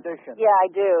your saying? own tradition. Yeah, I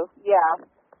do. Yeah.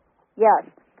 Yes.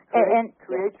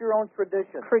 Create your own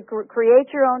tradition. Create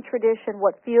your own tradition,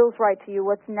 what feels right to you,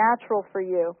 what's natural for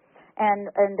you. And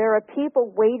there are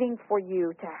people waiting for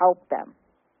you to help them.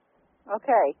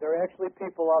 Okay. There are actually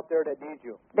people out there that need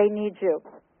you. They need you.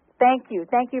 Thank you.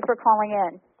 Thank you for calling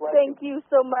in. Thank you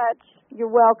so much.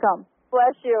 You're welcome.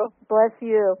 Bless you. Bless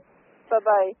you.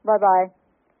 Bye-bye. Bye-bye.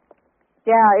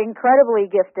 Yeah, incredibly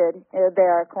gifted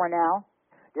there, Cornell.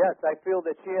 Yes, I feel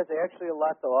that she has actually a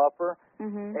lot to offer,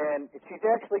 Mm-hmm. and she's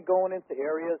actually going into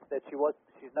areas that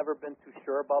she's never been too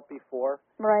sure about before.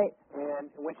 Right. And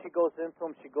when she goes into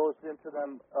them, she goes into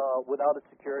them without a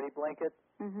security blanket.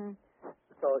 Mm-hmm.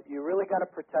 So you really got to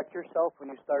protect yourself when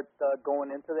you start going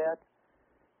into that,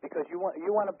 because you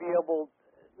want to be able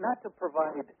not to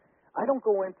provide. I don't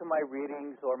go into my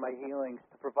readings or my healings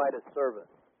to provide a service.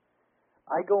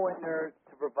 I go in there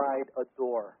to provide a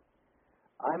door.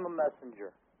 I'm a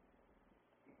messenger.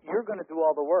 You're going to do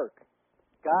all the work.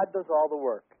 God does all the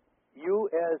work. You,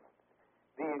 as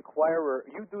the inquirer,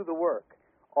 you do the work.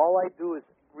 All I do is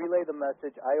relay the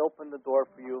message. I open the door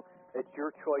for you. It's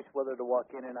your choice whether to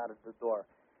walk in and out of the door.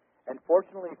 And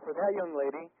fortunately for that young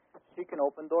lady, she can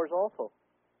open doors also.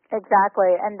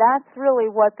 Exactly. And that's really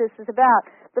what this is about.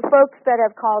 The folks that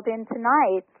have called in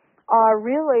tonight are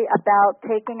really about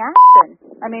taking action.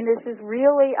 I mean, this is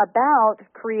really about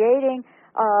creating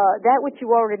that which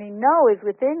you already know is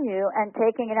within you and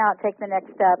taking it out, take the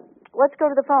next step. Let's go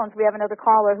to the phones. We have another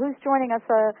caller. Who's joining us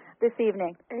this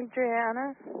evening?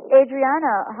 Adriana.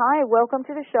 Adriana, hi. Welcome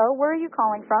to the show. Where are you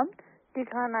calling from?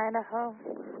 Yukon, Idaho.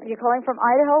 You're calling from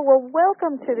Idaho? Well,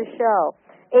 welcome to the show.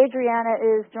 Adriana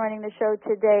is joining the show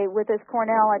today with us.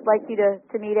 Cornell, I'd like you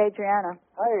to meet Adriana.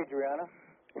 Hi, Adriana.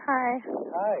 Hi.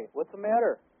 Hi. What's the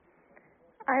matter?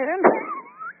 I don't know.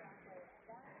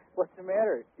 What's the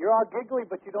matter? You're all giggly,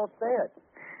 but you don't say it.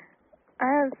 I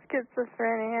have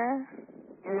schizophrenia.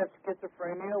 You have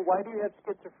schizophrenia? Why do you have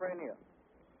schizophrenia?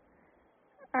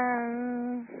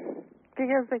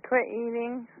 Because I quit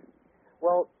eating.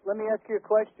 Well, let me ask you a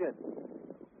question.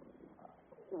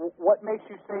 What makes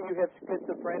you say you have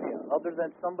schizophrenia, other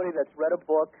than somebody that's read a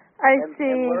book and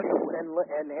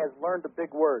has learned a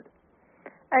big word?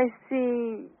 I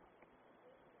see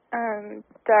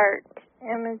dark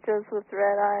images with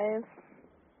red eyes.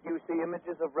 You see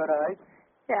images of red eyes?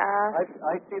 Yeah.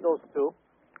 I see those too.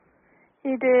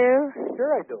 You do?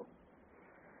 Sure I do.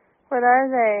 What are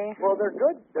they? Well, they're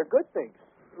good. They're good things.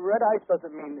 Red eyes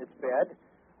doesn't mean it's bad.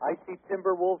 I see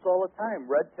timber wolves all the time.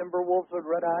 Red timber wolves with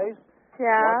red eyes.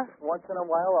 Yeah. Once in a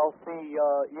while, I'll see,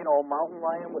 a mountain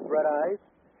lion with red eyes.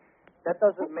 That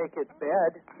doesn't make it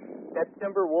bad. That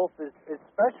timber wolf is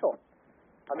special.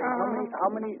 I mean,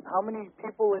 how many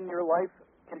people in your life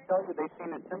can tell you they've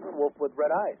seen a timber wolf with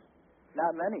red eyes?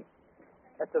 Not many.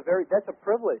 That's a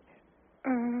privilege.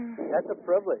 That's a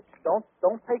privilege.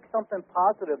 Don't take something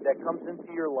positive that comes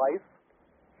into your life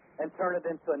and turn it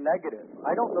into a negative.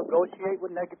 I don't negotiate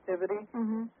with negativity,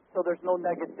 so there's no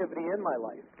negativity in my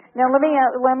life. Now let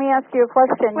me ask you a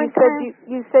question.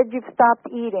 You said you've stopped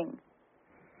eating.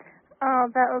 Oh,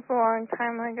 that was a long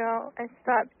time ago. I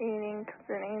stopped eating because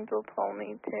an angel told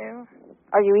me to.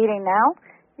 Are you eating now?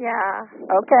 Yeah.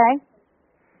 Okay.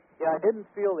 Yeah, I didn't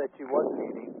feel that she was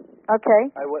eating. Okay.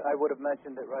 I would have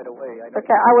mentioned it right away.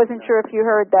 Okay, I wasn't sure if you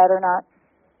heard that or not.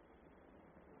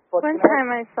 But One time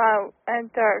I saw a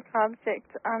dark object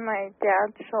on my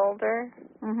dad's shoulder,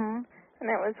 and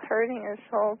it was hurting his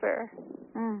shoulder.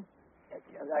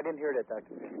 I didn't hear that,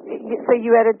 Doctor. So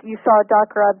you saw a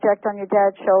darker object on your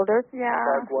dad's shoulder? Yeah.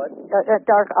 Dark what? A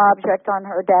dark object on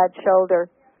her dad's shoulder.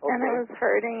 Okay. And it was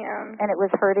hurting him. And it was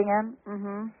hurting him?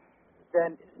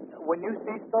 Then when you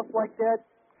see stuff like that,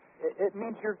 it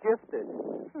means you're gifted.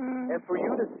 And for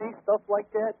you to see stuff like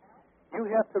that, you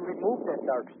have to remove that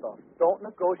dark stuff. Don't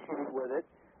negotiate with it.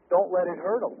 Don't let it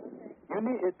hurt them.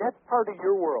 That's part of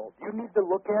your world. You need to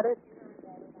look at it,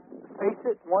 face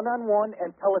it one-on-one,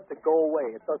 and tell it to go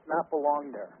away. It does not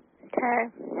belong there.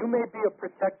 Okay. You may be a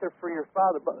protector for your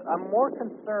father, but I'm more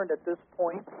concerned at this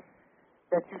point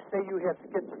that you say you have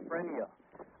schizophrenia.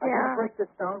 I'm going to break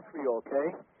this down for you,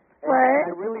 okay? And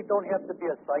I really don't have to be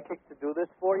a psychic to do this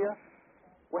for you.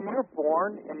 When you're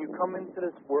born and you come into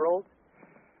this world,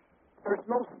 there's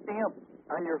no stamp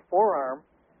on your forearm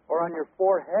or on your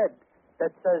forehead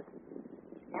that says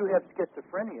you have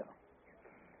schizophrenia.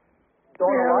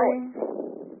 Don't allow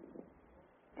it.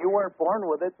 You weren't born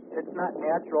with it. It's not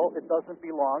natural. It doesn't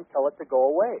belong. Tell it to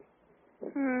go away.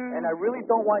 And I really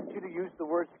don't want you to use the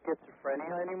word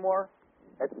schizophrenia anymore.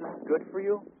 That's not good for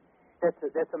you.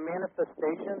 That's a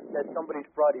manifestation that somebody's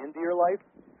brought into your life.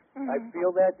 I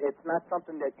feel that it's not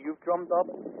something that you've drummed up.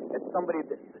 It's somebody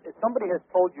has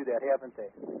told you that, haven't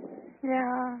they?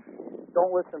 Yeah.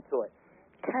 Don't listen to it.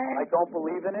 Okay. I don't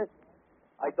believe in it.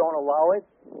 I don't allow it.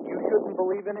 You shouldn't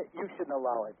believe in it. You shouldn't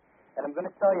allow it. And I'm going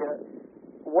to tell you,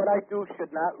 what I do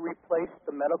should not replace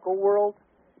the medical world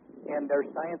and their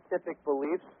scientific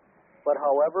beliefs. But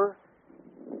however,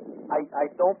 I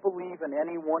don't believe in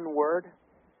any one word.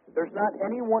 There's not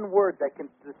any one word that can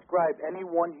describe any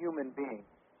one human being.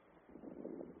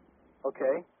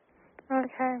 Okay?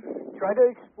 Okay. Try to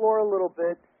explore a little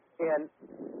bit, and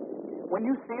when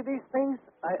you see these things,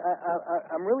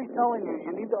 I'm really telling you,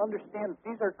 you need to understand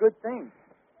these are good things.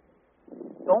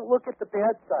 Don't look at the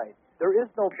bad side. There is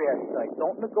no bad side.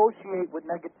 Don't negotiate with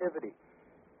negativity.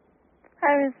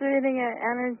 I was reading an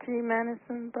energy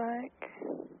medicine book.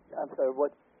 I'm sorry,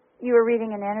 what? You were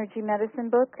reading an energy medicine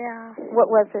book? Yeah. What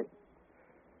was it?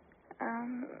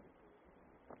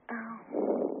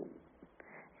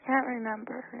 Can't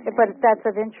remember her name. But that's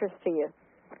of interest to you.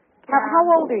 How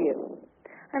old are you?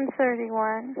 I'm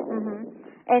 31.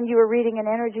 And you were reading an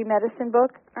energy medicine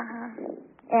book?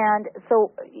 And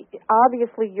so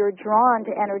obviously you're drawn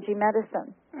to energy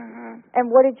medicine.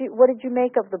 And what did you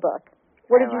make of the book?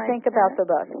 What did you think about the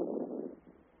book?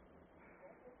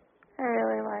 I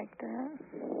really liked it.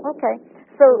 Okay.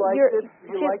 So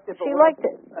she liked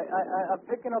it. I'm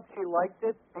picking up she liked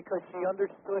it because she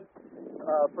understood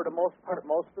for the most part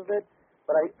most of it,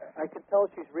 but I can tell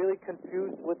she's really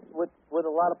confused with a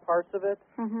lot of parts of it.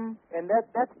 And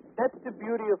that's the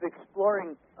beauty of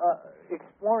exploring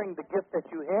the gift that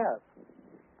you have.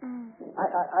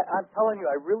 I'm telling you,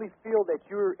 I really feel that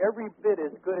you're every bit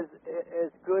as good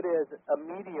as a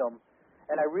medium,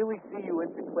 and I really see you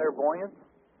into clairvoyance.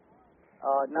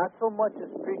 Not so much as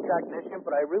precognition,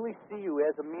 but I really see you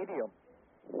as a medium.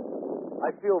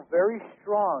 I feel very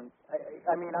strong.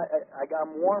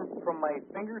 I'm warm from my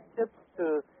fingertips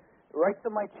to right to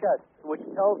my chest, which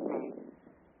tells me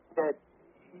that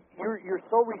you're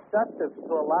so receptive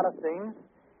to a lot of things,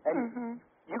 and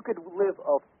you could live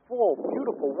a full,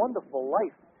 beautiful, wonderful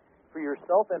life for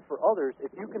yourself and for others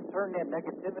if you can turn that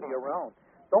negativity around.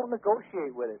 Don't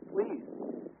negotiate with it, please.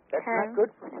 That's not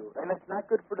good for you, and it's not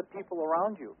good for the people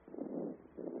around you.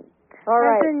 All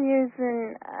right. I've been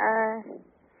using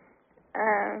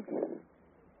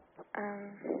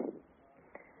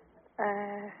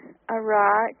a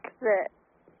rock that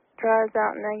draws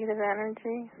out negative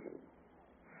energy.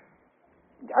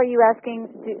 Are you asking,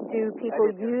 do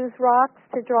people use rocks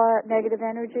to draw out negative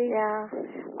energy? Yeah.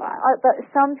 But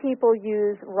some people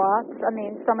use rocks. I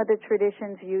mean, some of the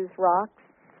traditions use rocks.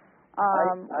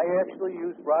 I actually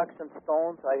use rocks and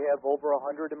stones. I have over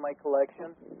 100 in my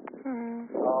collection. And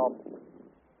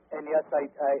yes,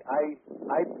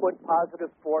 I put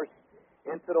positive force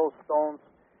into those stones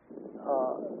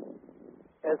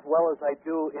as well as I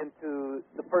do into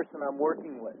the person I'm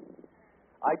working with.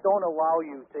 I don't allow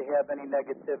you to have any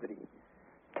negativity.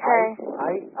 Okay.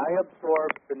 I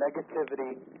absorb the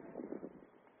negativity,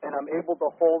 and I'm able to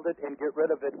hold it and get rid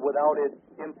of it without it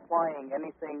implying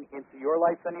anything into your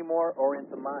life anymore or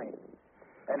into mine.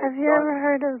 And have you ever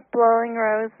heard of blowing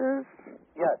roses?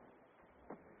 Yes.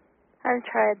 I've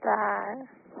tried that.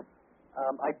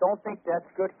 I don't think that's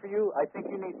good for you. I think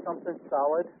you need something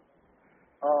solid.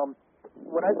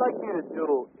 What I'd like you to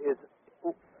do is,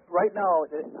 right now,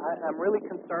 I'm really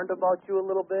concerned about you a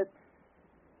little bit,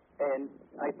 and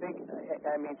I think,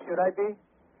 should I be?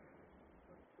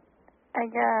 I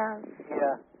guess.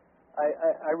 Yeah.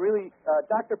 I really,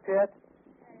 Dr. Pat,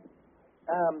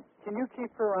 can you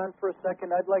keep her on for a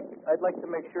second? I'd like to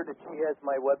make sure that she has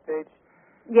my webpage.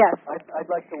 Yes. I'd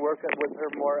like to work with her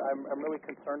more. I'm really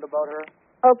concerned about her.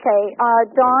 Okay.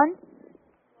 Dawn,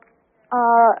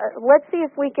 let's see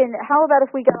if we can, how about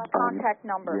if we get a contact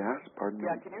number? Yes, pardon me.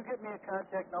 Yeah, can you give me a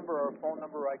contact number or a phone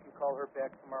number where I can call her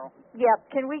back tomorrow? Yep.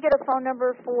 Can we get a phone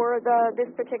number for this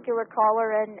particular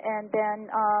caller, and then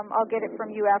I'll get it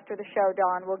from you after the show,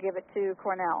 Dawn. We'll give it to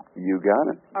Cornell. You got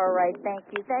it. All right. Thank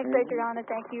you. Thanks, Adriana.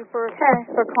 Thank you for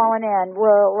calling in.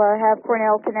 We'll have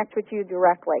Cornell connect with you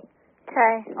directly.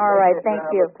 Okay. All right. Thank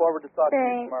you. I look forward to talking to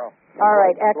you tomorrow. All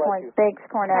right. Excellent. Thanks,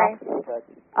 Cornell. Okay.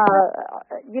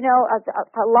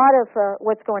 A lot of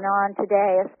what's going on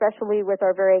today, especially with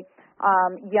our very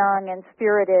young and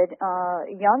spirited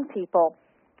young people,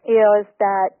 is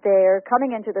that they're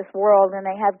coming into this world and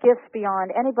they have gifts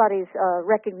beyond anybody's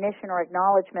recognition or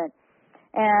acknowledgement.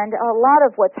 And a lot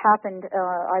of what's happened,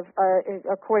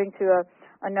 according to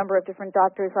a number of different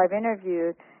doctors I've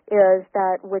interviewed, is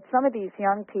that with some of these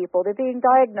young people, they're being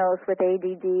diagnosed with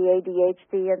ADD,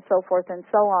 ADHD, and so forth and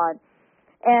so on.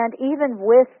 And even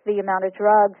with the amount of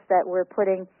drugs that we're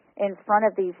putting in front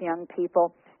of these young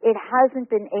people, it hasn't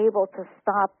been able to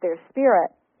stop their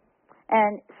spirit.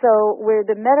 And so where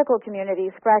the medical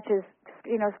community scratching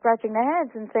their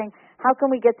heads and saying, how can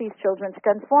we get these children to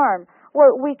conform?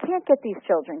 Well, we can't get these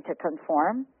children to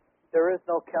conform. There is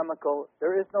no chemical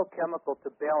to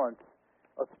balance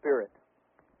a spirit.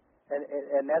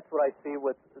 And that's what I see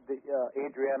with the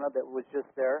Adriana that was just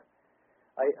there.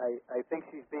 I think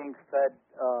she's being fed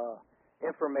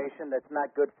information that's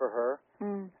not good for her.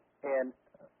 And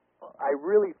I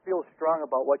really feel strong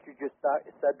about what you just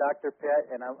said, Dr. Pat,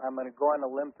 and I'm going to go on a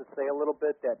limb to say a little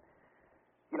bit that,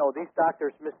 these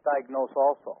doctors misdiagnose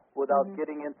also without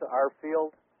getting into our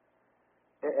field,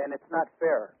 and it's not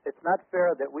fair. It's not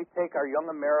fair that we take our young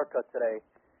America today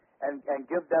and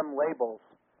give them labels,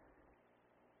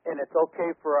 and it's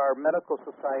okay for our medical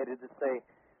society to say,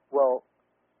 well,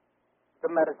 the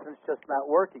medicine's just not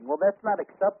working. Well, that's not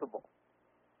acceptable.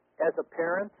 As a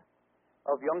parent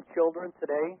of young children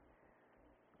today,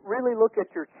 really look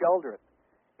at your children.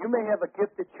 You may have a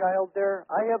gifted child there.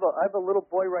 I have a little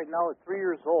boy right now at 3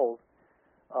 years old,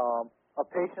 a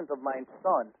patient of mine's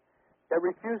son, that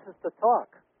refuses to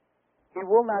talk. He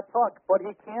will not talk, but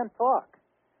he can talk.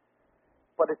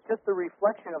 But it's just a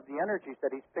reflection of the energies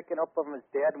that he's picking up from his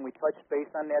dad, and we touched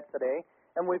base on that today,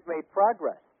 and we've made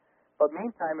progress. But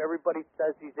meantime, everybody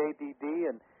says he's ADD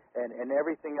and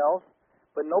everything else,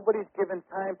 but nobody's given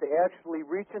time to actually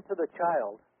reach into the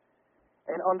child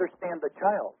and understand the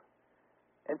child,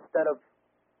 instead of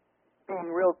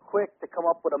being real quick to come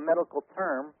up with a medical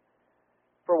term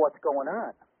for what's going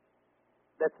on.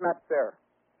 That's not fair.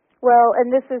 Well,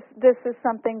 and this is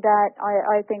something that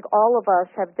I think all of us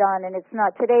have done, and it's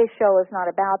not, today's show is not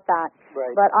about that.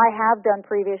 Right. But I have done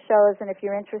previous shows, and if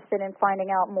you're interested in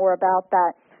finding out more about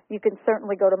that, you can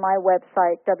certainly go to my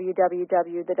website,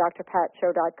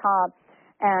 www.thedrpatshow.com,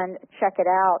 and check it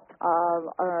out.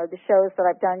 The shows that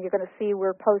I've done, you're going to see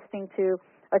we're posting to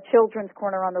a children's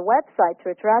corner on the website to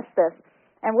address this.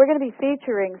 And we're going to be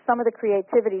featuring some of the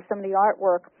creativity, some of the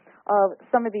artwork of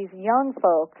some of these young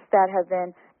folks that have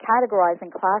been categorized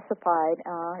and classified.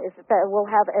 We'll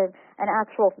have an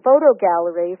actual photo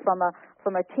gallery from a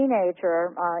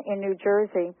teenager in New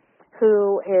Jersey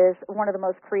who is one of the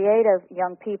most creative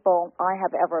young people I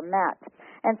have ever met.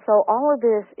 And so all of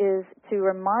this is to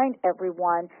remind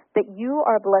everyone that you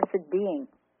are a blessed being.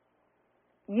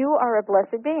 You are a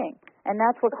blessed being. And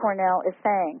that's what Cornell is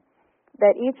saying,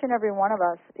 that each and every one of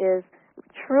us is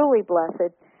truly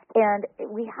blessed, and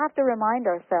we have to remind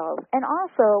ourselves. And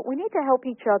also, we need to help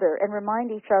each other and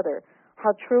remind each other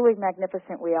how truly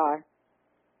magnificent we are.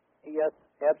 Yes,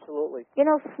 absolutely.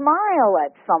 Smile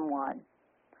at someone.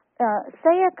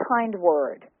 Say a kind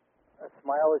word. A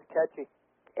smile is catchy.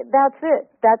 That's it.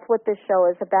 That's what this show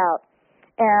is about.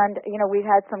 And, we've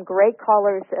had some great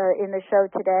callers in the show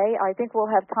today. I think we'll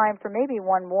have time for maybe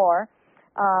one more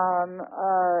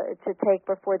to take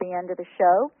before the end of the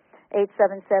show,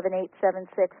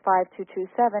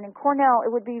 877-876-5227. And Cornell,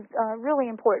 it would be really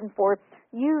important for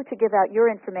you to give out your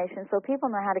information so people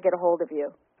know how to get a hold of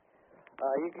you.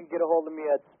 You can get a hold of me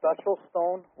at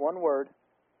specialstone, one word,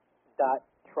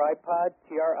 .tripod,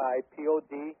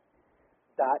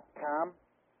 TRIPOD.com.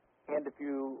 And if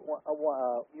you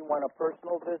want a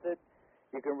personal visit,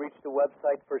 you can reach the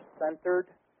website for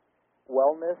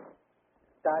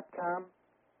centeredwellness.com.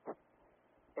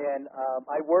 And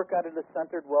I work out of the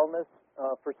Centered Wellness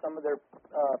for some of their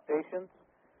patients.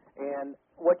 And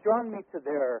what drawn me to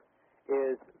there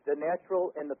is the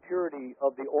natural and the purity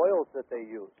of the oils that they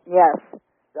use. Yes.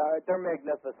 They're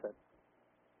magnificent.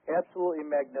 Absolutely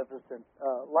magnificent.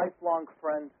 Lifelong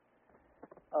friends.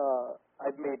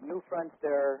 I've made new friends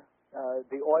there.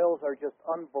 The oils are just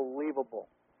unbelievable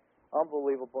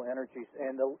energies.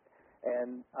 And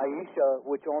Aisha,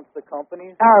 which owns the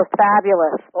company. Oh,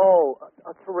 fabulous. Oh,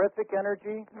 a terrific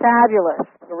energy. Fabulous.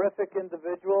 Terrific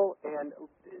individual, and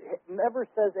never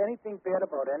says anything bad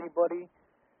about anybody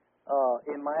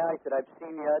in my eyes that I've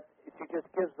seen yet. She just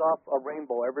gives off a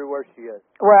rainbow everywhere she is.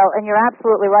 Well, and you're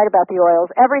absolutely right about the oils.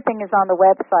 Everything is on the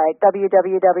website,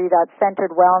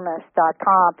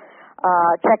 www.centeredwellness.com.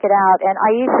 Check it out. And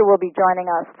Aisha will be joining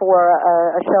us for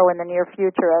a show in the near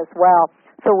future as well.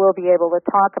 So we'll be able to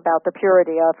talk about the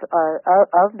purity of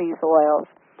these oils.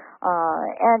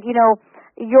 And,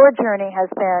 your journey has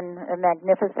been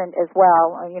magnificent as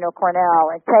well,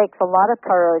 Cornell. It takes a lot of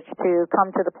courage to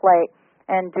come to the plate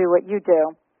and do what you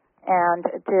do, and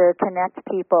to connect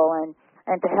people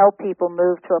and to help people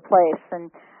move to a place.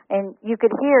 And you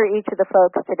could hear each of the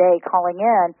folks today calling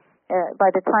in.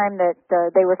 By the time that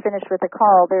they were finished with the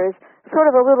call, there's sort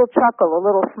of a little chuckle, a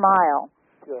little smile.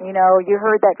 Good. You know, you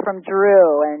heard that from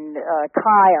Drew and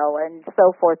Kyle and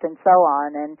so forth and so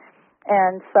on.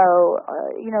 And so,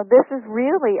 you know, this is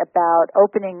really about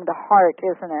opening the heart,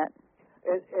 isn't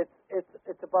it?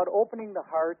 It's about opening the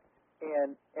heart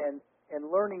and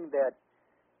learning that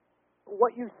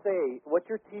what you say, what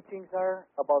your teachings are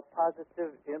about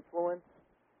positive influence,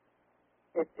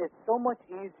 it's so much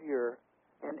easier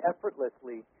and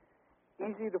effortlessly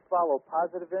easy to follow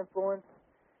positive influence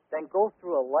than go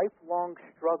through a lifelong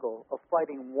struggle of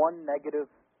fighting one negative,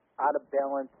 out of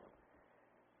balance,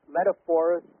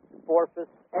 metaphorus,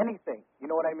 anything. You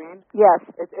know what I mean? Yes.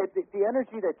 The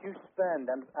energy that you spend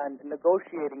on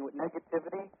negotiating with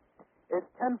negativity is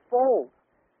tenfold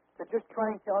to just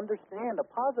trying to understand a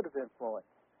positive influence.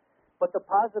 But the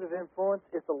positive influence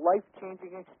is a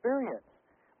life-changing experience,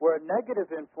 where a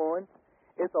negative influence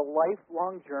is a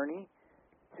lifelong journey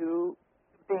to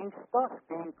being stuck,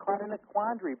 being caught in a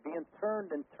quandary, being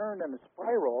turned and turned in a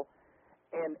spiral,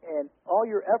 and all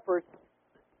your efforts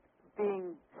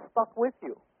being stuck with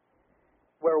you.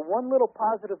 Where one little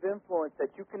positive influence that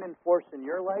you can enforce in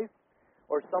your life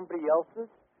or somebody else's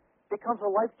becomes a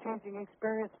life-changing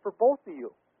experience for both of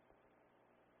you.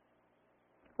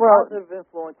 Well, positive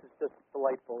influence is just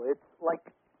delightful. It's like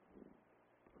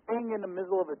being in the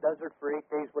middle of a desert for 8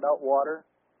 days without water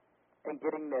and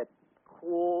getting that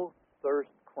cool thirst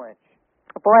quench.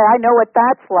 boy, I know what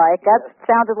that's like. That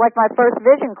sounded like my first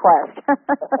vision quest.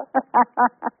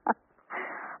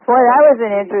 Boy, that was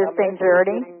an interesting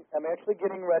journey. I'm actually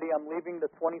getting ready. I'm leaving the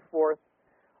 24th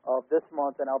of this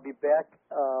month, and I'll be back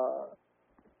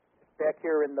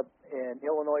here in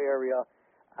Illinois area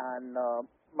on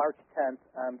March 10th.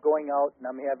 I'm going out, and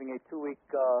I'm having a 2-week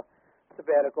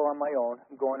sabbatical on my own.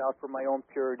 I'm going out for my own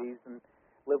purities and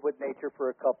live with nature for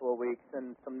a couple of weeks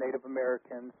and some Native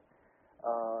Americans.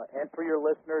 And for your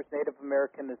listeners, Native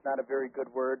American is not a very good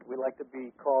word. We like to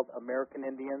be called American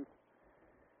Indians.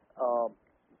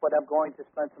 But I'm going to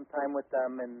spend some time with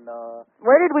them. And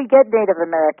where did we get Native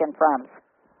American from?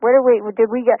 Where did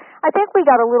we get? I think we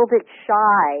got a little bit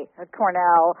shy at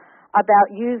Cornell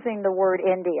about using the word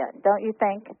Indian, don't you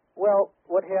think? Well,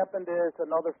 what happened is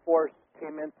another force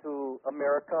came into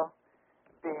America,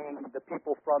 being the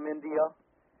people from India,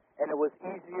 and it was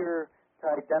easier to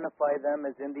identify them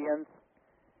as Indians.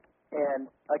 And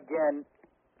again,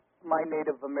 my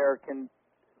Native American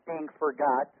being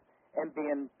forgot and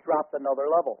being dropped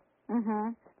another level.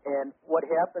 Mm-hmm. And what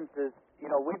happens is, you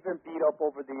know, we've been beat up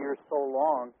over the years so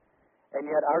long, and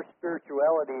yet our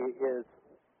spirituality is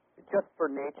just for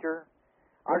nature.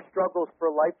 Our struggles for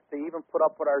life to even put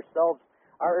up with ourselves,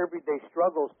 our everyday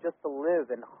struggles just to live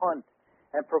and hunt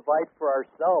and provide for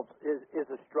ourselves is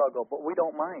a struggle, but we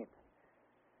don't mind.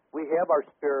 We have our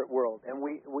spirit world, and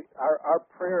our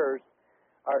prayers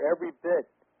are every bit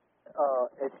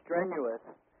as strenuous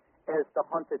as the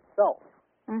hunt itself.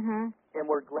 Mm-hmm. And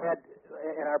we're glad,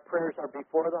 and our prayers are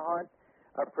before the hunt,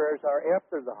 our prayers are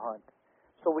after the hunt.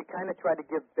 So we kind of try to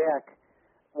give back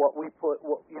what we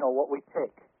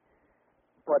take.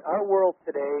 But our world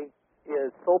today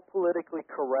is so politically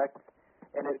correct,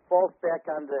 and it falls back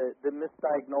on the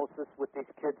misdiagnosis with these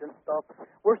kids and stuff.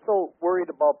 We're so worried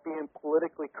about being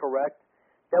politically correct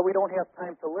that we don't have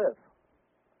time to live.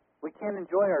 We can't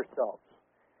enjoy ourselves.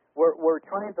 We're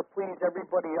trying to please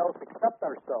everybody else except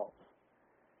ourselves.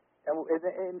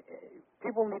 And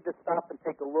people need to stop and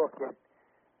take a look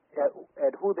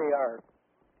at who they are,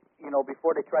 you know,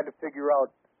 before they try to figure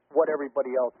out what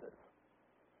everybody else is.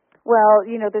 Well,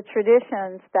 you know, the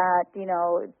traditions that, you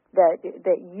know,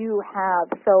 that you have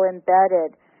so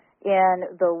embedded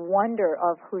in the wonder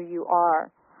of who you are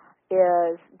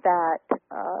is that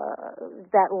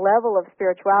level of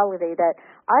spirituality that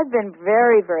I've been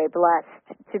very, very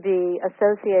blessed to be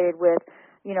associated with,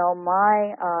 you know,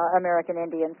 my American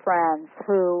Indian friends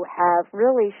who have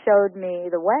really showed me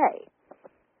the way.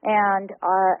 And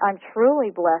I'm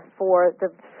truly blessed for the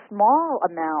small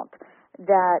amount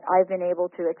that I've been able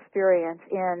to experience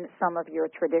in some of your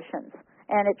traditions.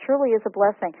 And it truly is a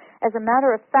blessing. As a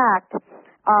matter of fact,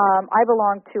 I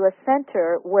belong to a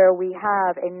center where we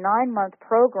have a 9-month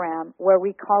program where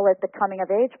we call it the Coming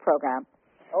of Age program.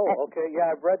 Oh, okay.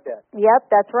 Yeah, I've read that. Yep,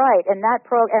 that's right. And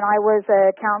and I was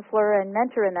a counselor and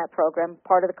mentor in that program,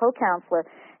 part of the co-counselor.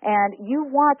 And you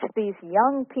watch these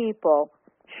young people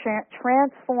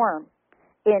transform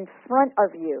in front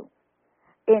of you,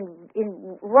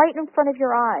 right in front of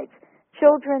your eyes.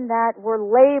 Children that were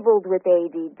labeled with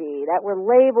ADD, that were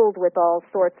labeled with all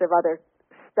sorts of other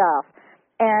stuff.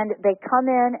 And they come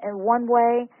in one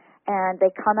way, and they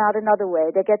come out another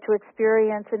way. They get to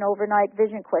experience an overnight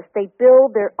vision quest. They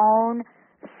build their own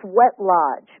sweat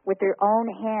lodge with their own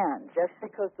hands. That's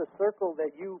because the circle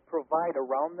that you provide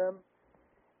around them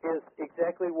is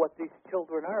exactly what these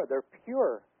children are. They're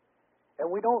pure. And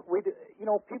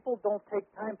people don't take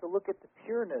time to look at the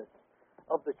pureness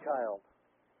of the child.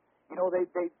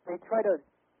 They try to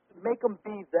make them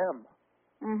be them.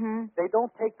 Mm-hmm. They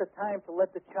don't take the time to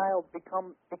let the child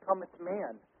become its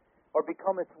man or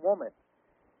become its woman.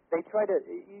 You try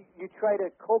to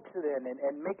coax it in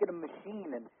and make it a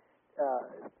machine and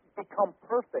become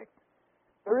perfect.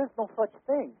 There is no such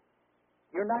thing.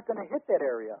 You're not going to hit that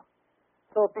area.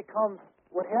 So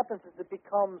what happens is it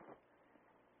becomes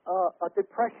a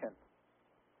depression.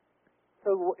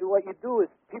 So what you do is,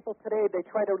 people today, they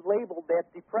try to label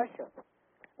that depression.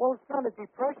 Well, it's not a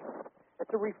depression. It's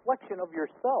a reflection of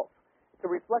yourself. It's a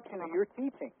reflection of your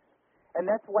teachings. And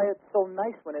that's why it's so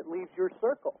nice when it leaves your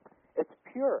circle. It's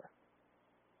pure.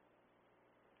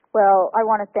 Well, I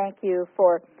want to thank you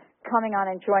for coming on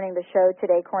and joining the show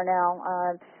today, Cornell.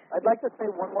 I'd like to say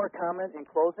one more comment in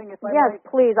closing, if I Yes, might.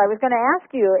 please. I was going to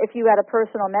ask you if you had a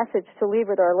personal message to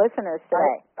leave with our listeners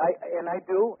today. I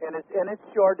do, and it's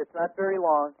short. It's not very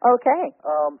long. Okay.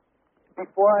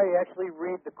 Before I actually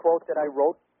read the quote that I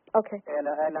wrote, okay,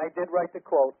 and I did write the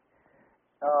quote,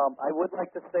 I would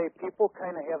like to say people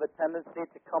kind of have a tendency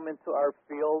to come into our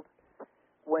field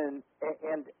and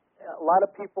a lot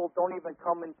of people don't even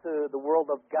come into the world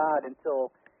of God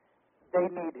until they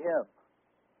need Him.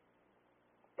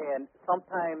 And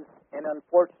sometimes, and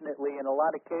unfortunately, in a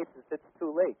lot of cases, it's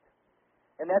too late.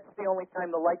 And that's the only time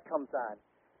the light comes on.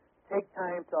 Take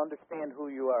time to understand who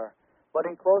you are. But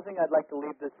in closing, I'd like to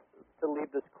leave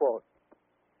this quote.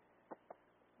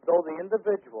 Though the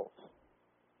individuals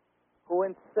who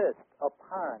insist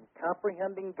upon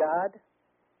comprehending God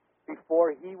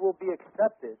before they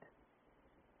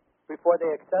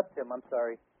accept Him,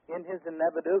 in His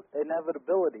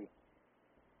inevitability,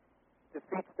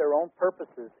 defeats their own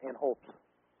purposes and hopes.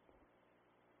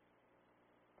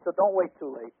 So don't wait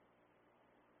too late.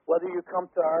 Whether you come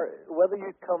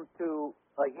to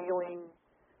a healing,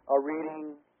 a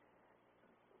reading,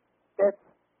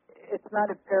 it's not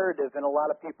imperative in a lot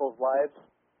of people's lives.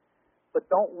 But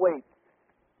don't wait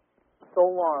so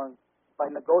long by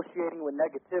negotiating with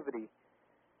negativity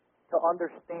to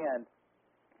understand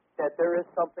that there is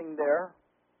something there.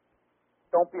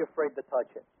 Don't be afraid to touch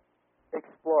it.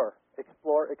 Explore.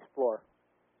 Explore, explore.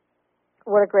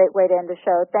 What a great way to end the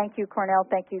show. Thank you, Cornell.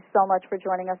 Thank you so much for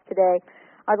joining us today.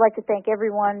 I'd like to thank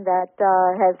everyone that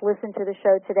has listened to the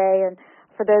show today, and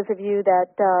for those of you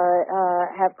that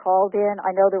have called in,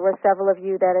 I know there were several of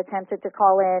you that attempted to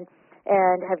call in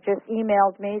and have just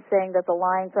emailed me saying that the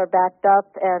lines are backed up,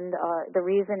 and the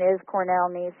reason is Cornell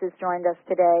Neese has joined us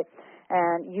today,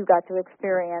 and you got to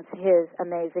experience his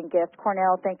amazing gift.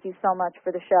 Cornell, thank you so much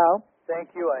for the show.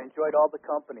 Thank you. I enjoyed all the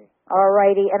company. All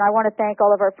righty. And I want to thank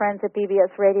all of our friends at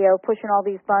BBS Radio, pushing all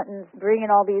these buttons, bringing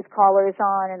all these callers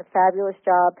on, and a fabulous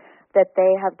job that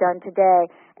they have done today.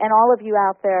 And all of you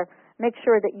out there, make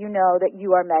sure that you know that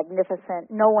you are magnificent.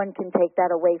 No one can take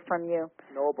that away from you.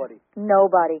 Nobody.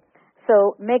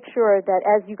 So make sure that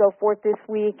as you go forth this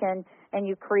week and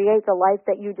you create the life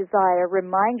that you desire,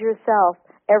 remind yourself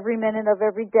every minute of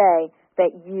every day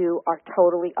that you are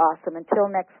totally awesome. Until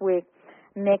next week,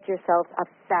 make yourself a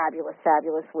fabulous,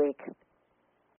 fabulous week.